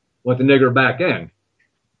with the nigger back in.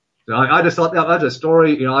 So I just thought that was a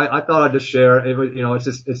story. I thought I'd just share. It was,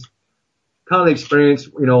 it's kind of the experience.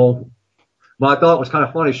 But I thought it was kind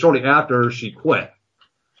of funny. Shortly after she quit.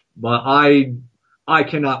 But I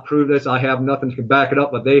cannot prove this. I have nothing to back it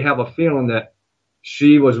up, but they have a feeling that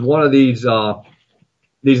she was one of these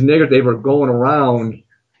niggers. They were going around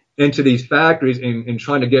into these factories and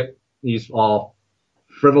trying to get these,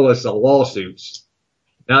 frivolous lawsuits.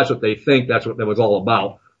 That's what they think. That's what that was all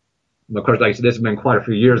about. And of course, like I said, this has been quite a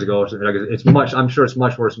few years ago. So I'm sure it's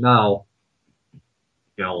much worse now.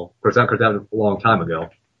 Of course, that was a long time ago.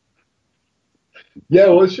 Yeah,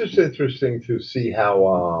 well, it's just interesting to see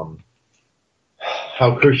how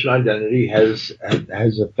Christian identity has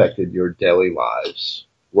affected your daily lives,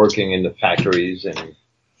 working in the factories and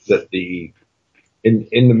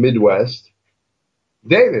in the Midwest.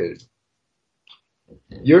 David,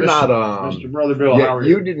 you're not Mr. Brother Bill. How are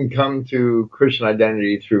you? You didn't come to Christian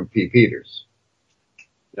identity through P. Peters.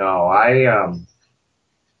 No, I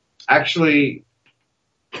actually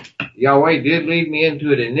Yahweh did lead me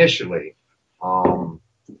into it initially.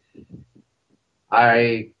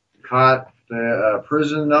 I caught the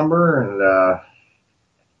prison number and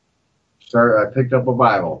I picked up a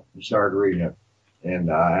Bible and started reading it.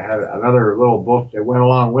 And I had another little book that went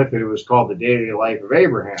along with it. It was called The Daily Life of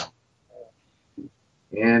Abraham.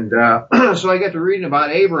 And so I got to reading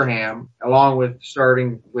about Abraham along with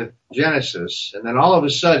starting with Genesis. And then all of a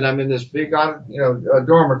sudden I'm in this big,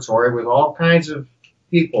 dormitory with all kinds of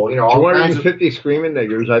people, all kinds of 250 screaming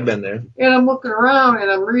niggers. I've been there. And I'm looking around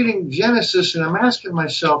and I'm reading Genesis and I'm asking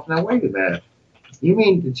myself, now wait a minute. You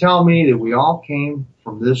mean to tell me that we all came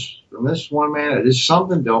from this one man? This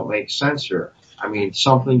something don't make sense here. I mean,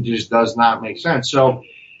 something just does not make sense. So,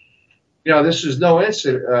 this is no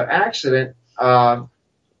accident. I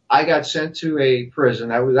got sent to a prison.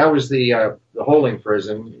 That was the holding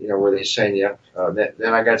prison, where they send you.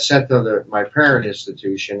 Then I got sent to my parent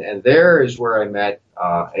institution, and there is where I met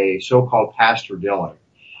a so-called Pastor Dylan.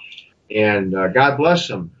 And God bless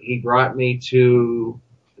him, he brought me to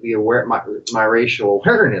my racial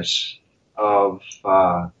awareness of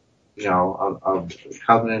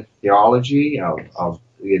covenant theology, of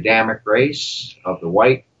the Adamic race, of the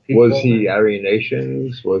white people. Was he Aryan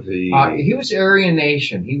Nations? Was he? He was Aryan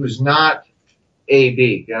Nation. He was not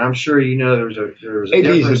AB. And I'm sure there was a AB's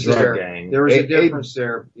difference a drug there. gang. There was a difference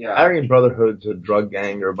there. Yeah. Aryan Brotherhood's a drug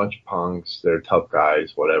gang. They're a bunch of punks. They're tough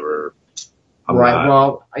guys. Whatever. Right.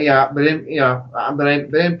 Well, yeah, but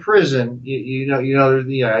in prison,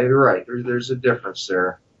 you're right. There's a difference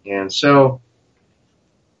there, and so,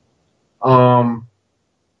 I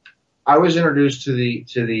was introduced to the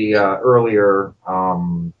earlier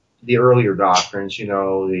doctrines.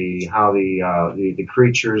 How the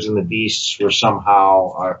creatures and the beasts were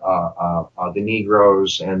somehow the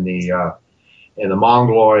Negroes and the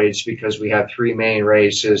Mongoloids, because we have three main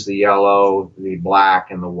races: the yellow, the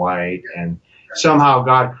black, and the white, and somehow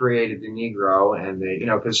God created the Negro, and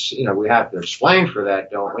because we have to explain for that,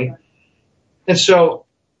 don't we? And so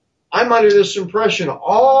I'm under this impression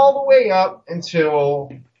all the way up until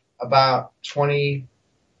about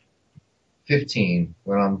 2015,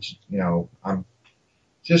 when I'm out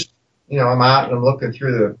and I'm looking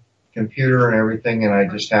through the computer and everything, and I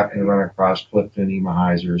just happened to run across Clifton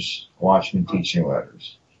Emahiser's Watchman Teaching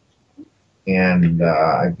Letters, and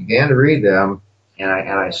I began to read them, and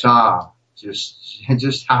I saw just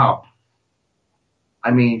how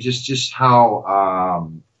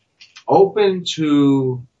open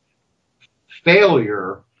to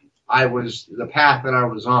failure I was, the path that I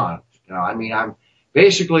was on. I'm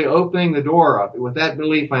basically opening the door up. With that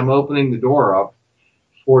belief, I'm opening the door up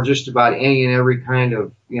for just about any and every kind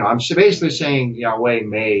of, I'm basically saying Yahweh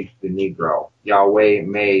made the Negro. Yahweh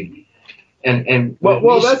made,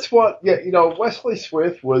 well, that's what, Wesley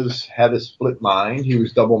Swift had a split mind. He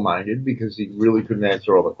was double-minded because he really couldn't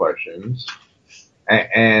answer all the questions.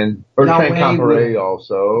 And Bertrand Comparet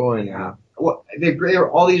also, and well,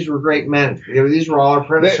 all these were great men. These were all our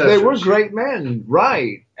predecessors. They were great men,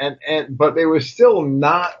 right? But they were still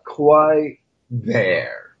not quite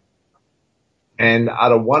there. And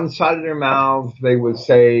out of one side of their mouth, they would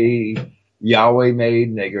say Yahweh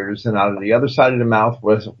made niggers, and out of the other side of the mouth,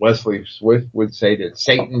 Wesley Swift would say that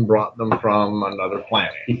Satan brought them from another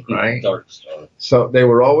planet, right? Dark star. So they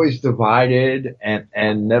were always divided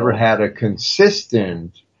and never had a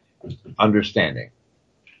consistent understanding.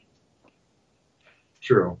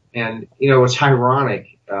 True. And, it's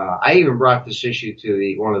ironic. I even brought this issue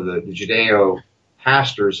to one of the Judeo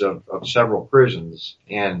pastors of several prisons,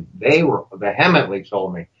 and they were vehemently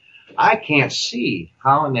told me, I can't see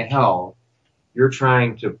how in the hell you're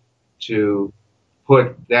trying to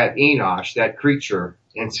put that Enosh, that creature,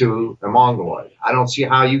 into a Mongoloid. I don't see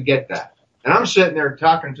how you get that. And I'm sitting there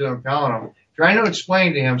talking to him, telling him, trying to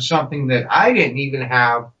explain to him something that I didn't even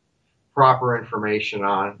have proper information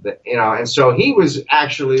on, and so he was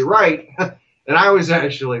actually right, and I was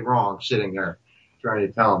actually wrong, sitting there trying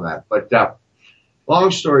to tell him that. But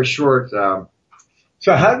long story short, so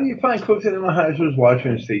how do you find Clifton Emahiser's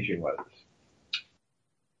Watchman's Teaching Letters?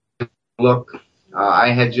 Look,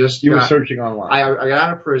 I had just you were searching online. I got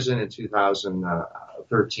out of prison in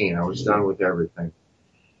 2013. I was done with everything,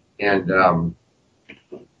 and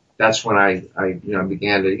that's when I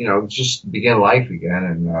began to just begin life again,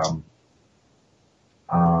 and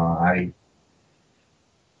I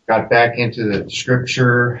got back into the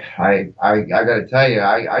scripture. I got to tell you,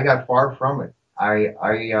 I got far from it. I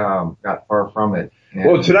got far from it. And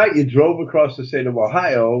well, tonight you drove across the state of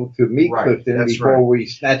Ohio to meet Clifton before we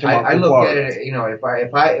snatch him off the I look Florida. at it,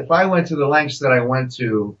 if I went to the lengths that I went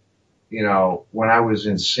to, when I was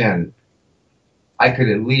in sin, I could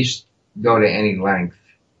at least go to any length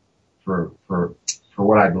for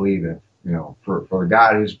what I believe in. for the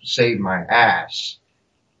God who's saved my ass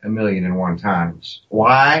 1,000,001 times.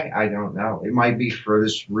 Why? I don't know. It might be for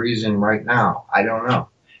this reason right now. I don't know.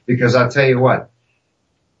 Because I'll tell you what,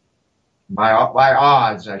 by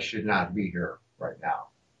odds, I should not be here right now.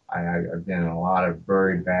 I've been in a lot of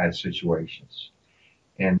very bad situations.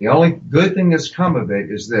 And the only good thing that's come of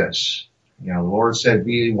it is this. The Lord said,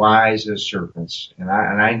 be wise as serpents. And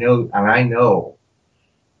I know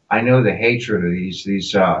the hatred of these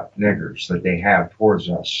niggers that they have towards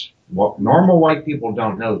us. Well, normal white people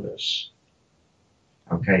don't know this.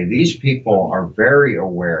 Okay, these people are very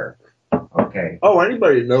aware. Okay. Oh,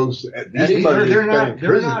 anybody knows. They're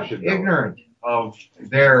not ignorant of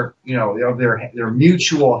their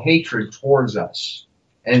mutual hatred towards us,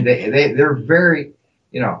 and they're very,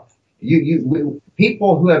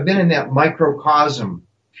 people who have been in that microcosm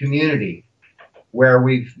community where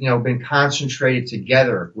we've been concentrated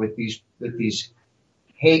together with these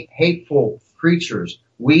hateful creatures.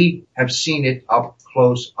 We have seen it up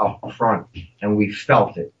close, up front, and we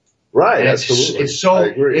felt it. Right, and absolutely.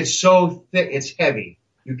 It's so thick, it's heavy.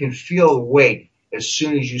 You can feel the weight as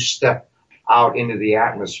soon as you step out into the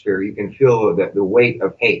atmosphere. You can feel the weight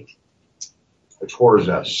of hate towards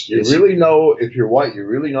us. You really know, if you're white, you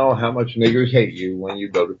really know how much niggers hate you when you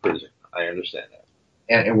go to prison. I understand that.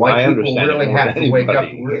 And white people really have to wake up.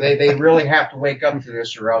 They really have to wake up to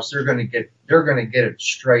this, or else they're going to get it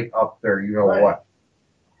straight up there. You know what?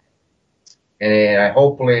 And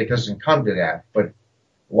hopefully it doesn't come to that. But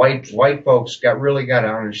white folks really got to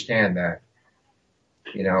understand that.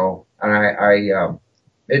 And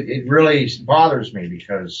it really bothers me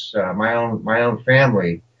because my own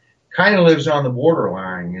family kind of lives on the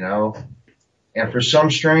borderline, and for some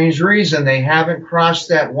strange reason they haven't crossed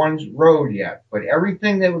that one road yet. But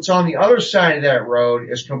everything that was on the other side of that road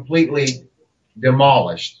is completely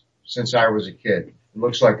demolished since I was a kid. It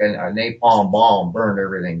looks like a napalm bomb burned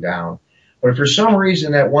everything down. But for some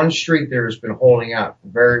reason that one street there has been holding out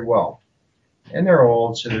very well. And they're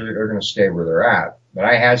old, so they're going to stay where they're at. But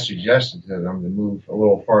I had suggested to them to move a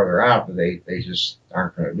little farther out, but they just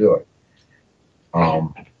aren't going to do it.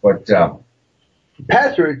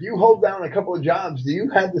 Patrick, you hold down a couple of jobs. Do you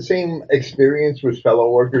have the same experience with fellow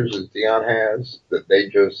workers as Dion has? That they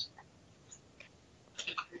just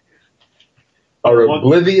are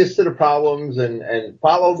oblivious to the problems and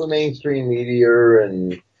follow the mainstream media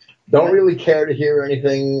and don't really care to hear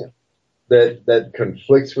anything that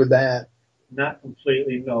conflicts with that? Not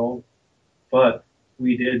completely, no. But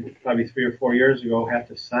we did probably 3 or 4 years ago have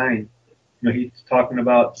to sign. He's talking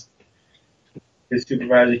about his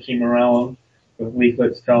supervisor came around with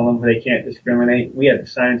leaflets telling them they can't discriminate. We had to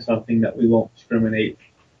sign something that we won't discriminate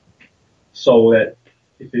so that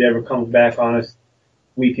if it ever comes back on us,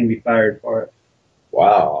 we can be fired for it.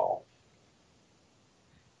 Wow.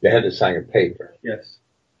 They had to sign a paper. Yes.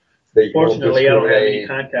 They Fortunately, I don't have any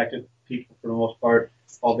contact with people for the most part.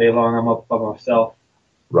 All day long, I'm up by myself.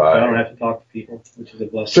 Right. I don't have to talk to people, which is a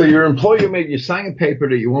blessing. So your employer made you sign a paper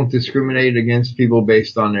that you won't discriminate against people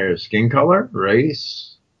based on their skin color,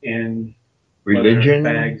 race, and religion,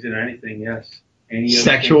 bags, and anything. Yes.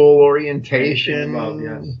 Sexual orientation. Above,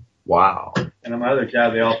 yes. Wow. And on my other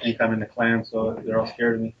job, they all think I'm in the Klan, so they're all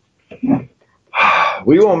scared of me.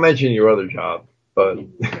 We won't mention your other job, but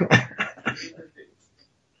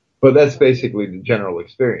but that's basically the general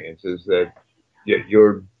experience: is that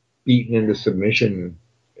you're beaten into submission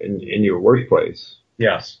in your workplace.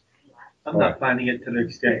 Yes. I'm not finding it to the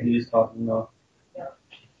extent he's talking about.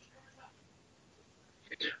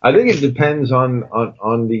 I think it depends on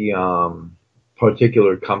the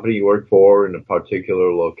particular company you work for in a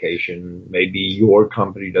particular location. Maybe your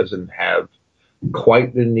company doesn't have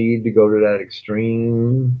quite the need to go to that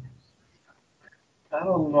extreme. I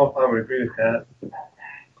don't know if I would agree with that.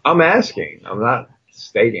 I'm asking. I'm not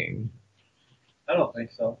stating. I don't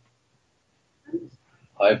think so.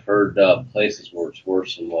 I've heard places where it's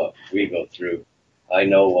worse than what we go through. I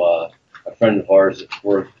know a friend of ours that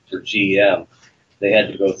worked for GM. They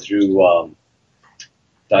had to go through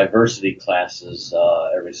diversity classes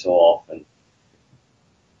every so often,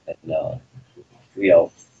 and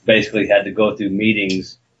basically had to go through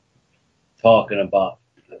meetings talking about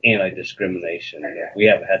anti-discrimination. We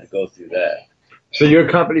haven't had to go through that. So your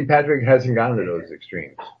company, Patrick, hasn't gone to those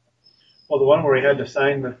extremes. Well, the one where he had to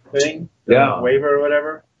sign the thing, the waiver or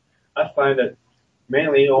whatever, I find that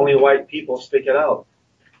mainly only white people stick it out.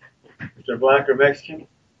 If they're black or Mexican,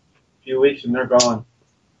 a few weeks and they're gone.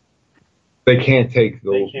 They can't take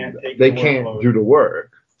those. They can't do the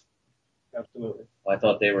work. Absolutely. I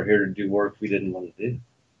thought they were here to do work we didn't want to do.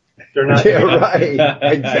 They're not. Yeah, right.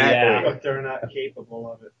 Exactly. Yeah, but they're not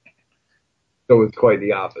capable of it. So it's quite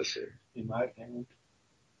the opposite. in my opinion.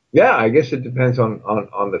 Yeah, I guess it depends on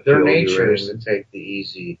the Their field nature you're is in. to take the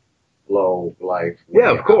easy, low life.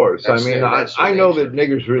 Yeah, of course. I That's mean, that's their I know nature. that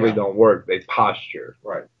niggers really Yeah. don't work. They posture.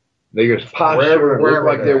 Right. Niggers posture Wherever- and look wherever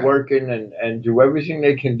like they're they're at. working and do everything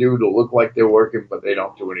they can do to look like they're working, but they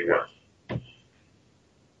don't do any work.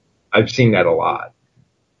 I've seen that a lot.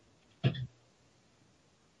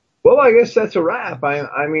 Well, I guess that's a wrap.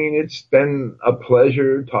 I mean, it's been a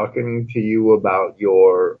pleasure talking to you about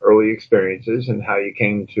your early experiences and how you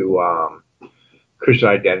came to Christian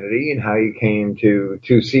Identity and how you came to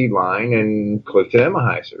Two Seed Line and Clifton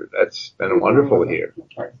Emahiser. That's been wonderful here.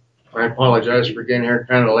 I apologize for getting here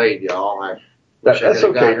kind of late, y'all. I wish I That's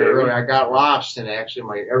could've got okay, here David. early. I got lost and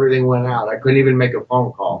actually everything went out. I couldn't even make a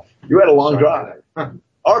phone call. You had a long Sorry. drive.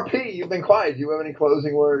 RP, you've been quiet. Do you have any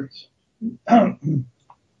closing words?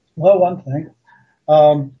 Well, one thing.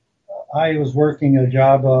 I was working a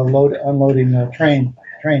job unloading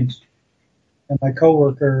trains, and my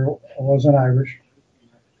coworker wasn't Irish,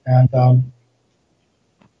 and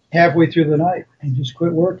halfway through the night, he just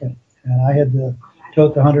quit working, and I had to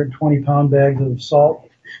tote the 120-pound bags of salt,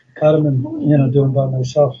 cut them, and do them by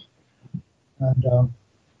myself, and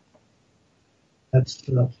that's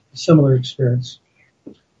a similar experience,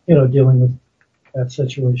 dealing with that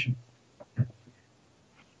situation.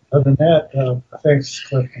 Other than that, thanks,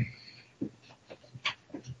 Clifton.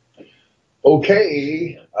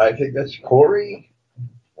 Okay, I think that's Corey.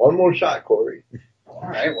 One more shot, Corey. All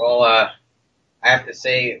right. Well, I have to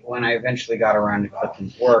say, when I eventually got around to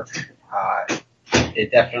Clifton's work,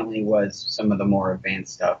 it definitely was some of the more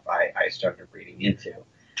advanced stuff I started reading into.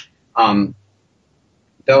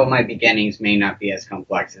 Though my beginnings may not be as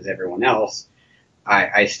complex as everyone else,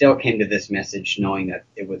 I still came to this message knowing that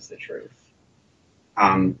it was the truth.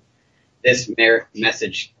 This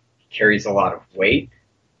message carries a lot of weight,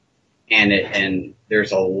 and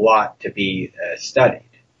there's a lot to be studied.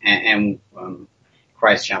 And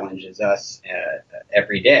Christ challenges us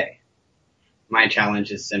every day. My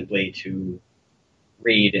challenge is simply to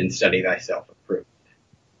read and study thyself approved.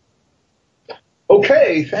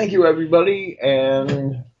 Okay, thank you, everybody,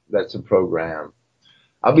 and that's a program.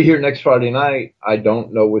 I'll be here next Friday night. I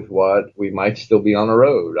don't know with what. We might still be on the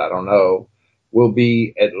road. I don't know. We'll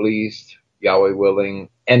be at least, Yahweh willing,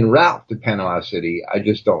 en route to Panama City. I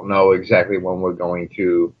just don't know exactly when we're going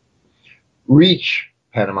to reach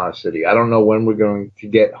Panama City. I don't know when we're going to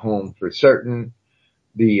get home for certain.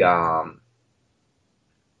 The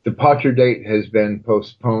departure date has been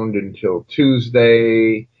postponed until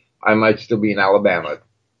Tuesday. I might still be in Alabama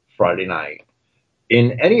Friday night.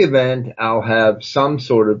 In any event, I'll have some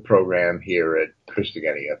sort of program here at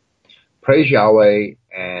Christogenea. Praise Yahweh,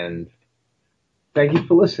 and thank you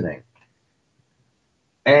for listening.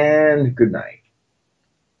 And good night.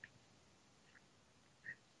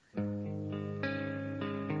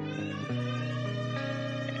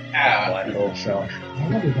 Black hole self. I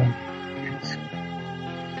love you, then.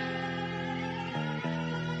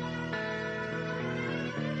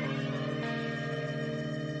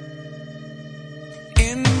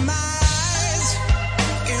 In my eyes,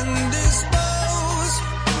 indisposed,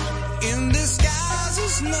 in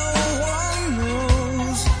disguises no one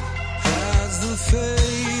knows, has the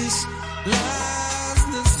face like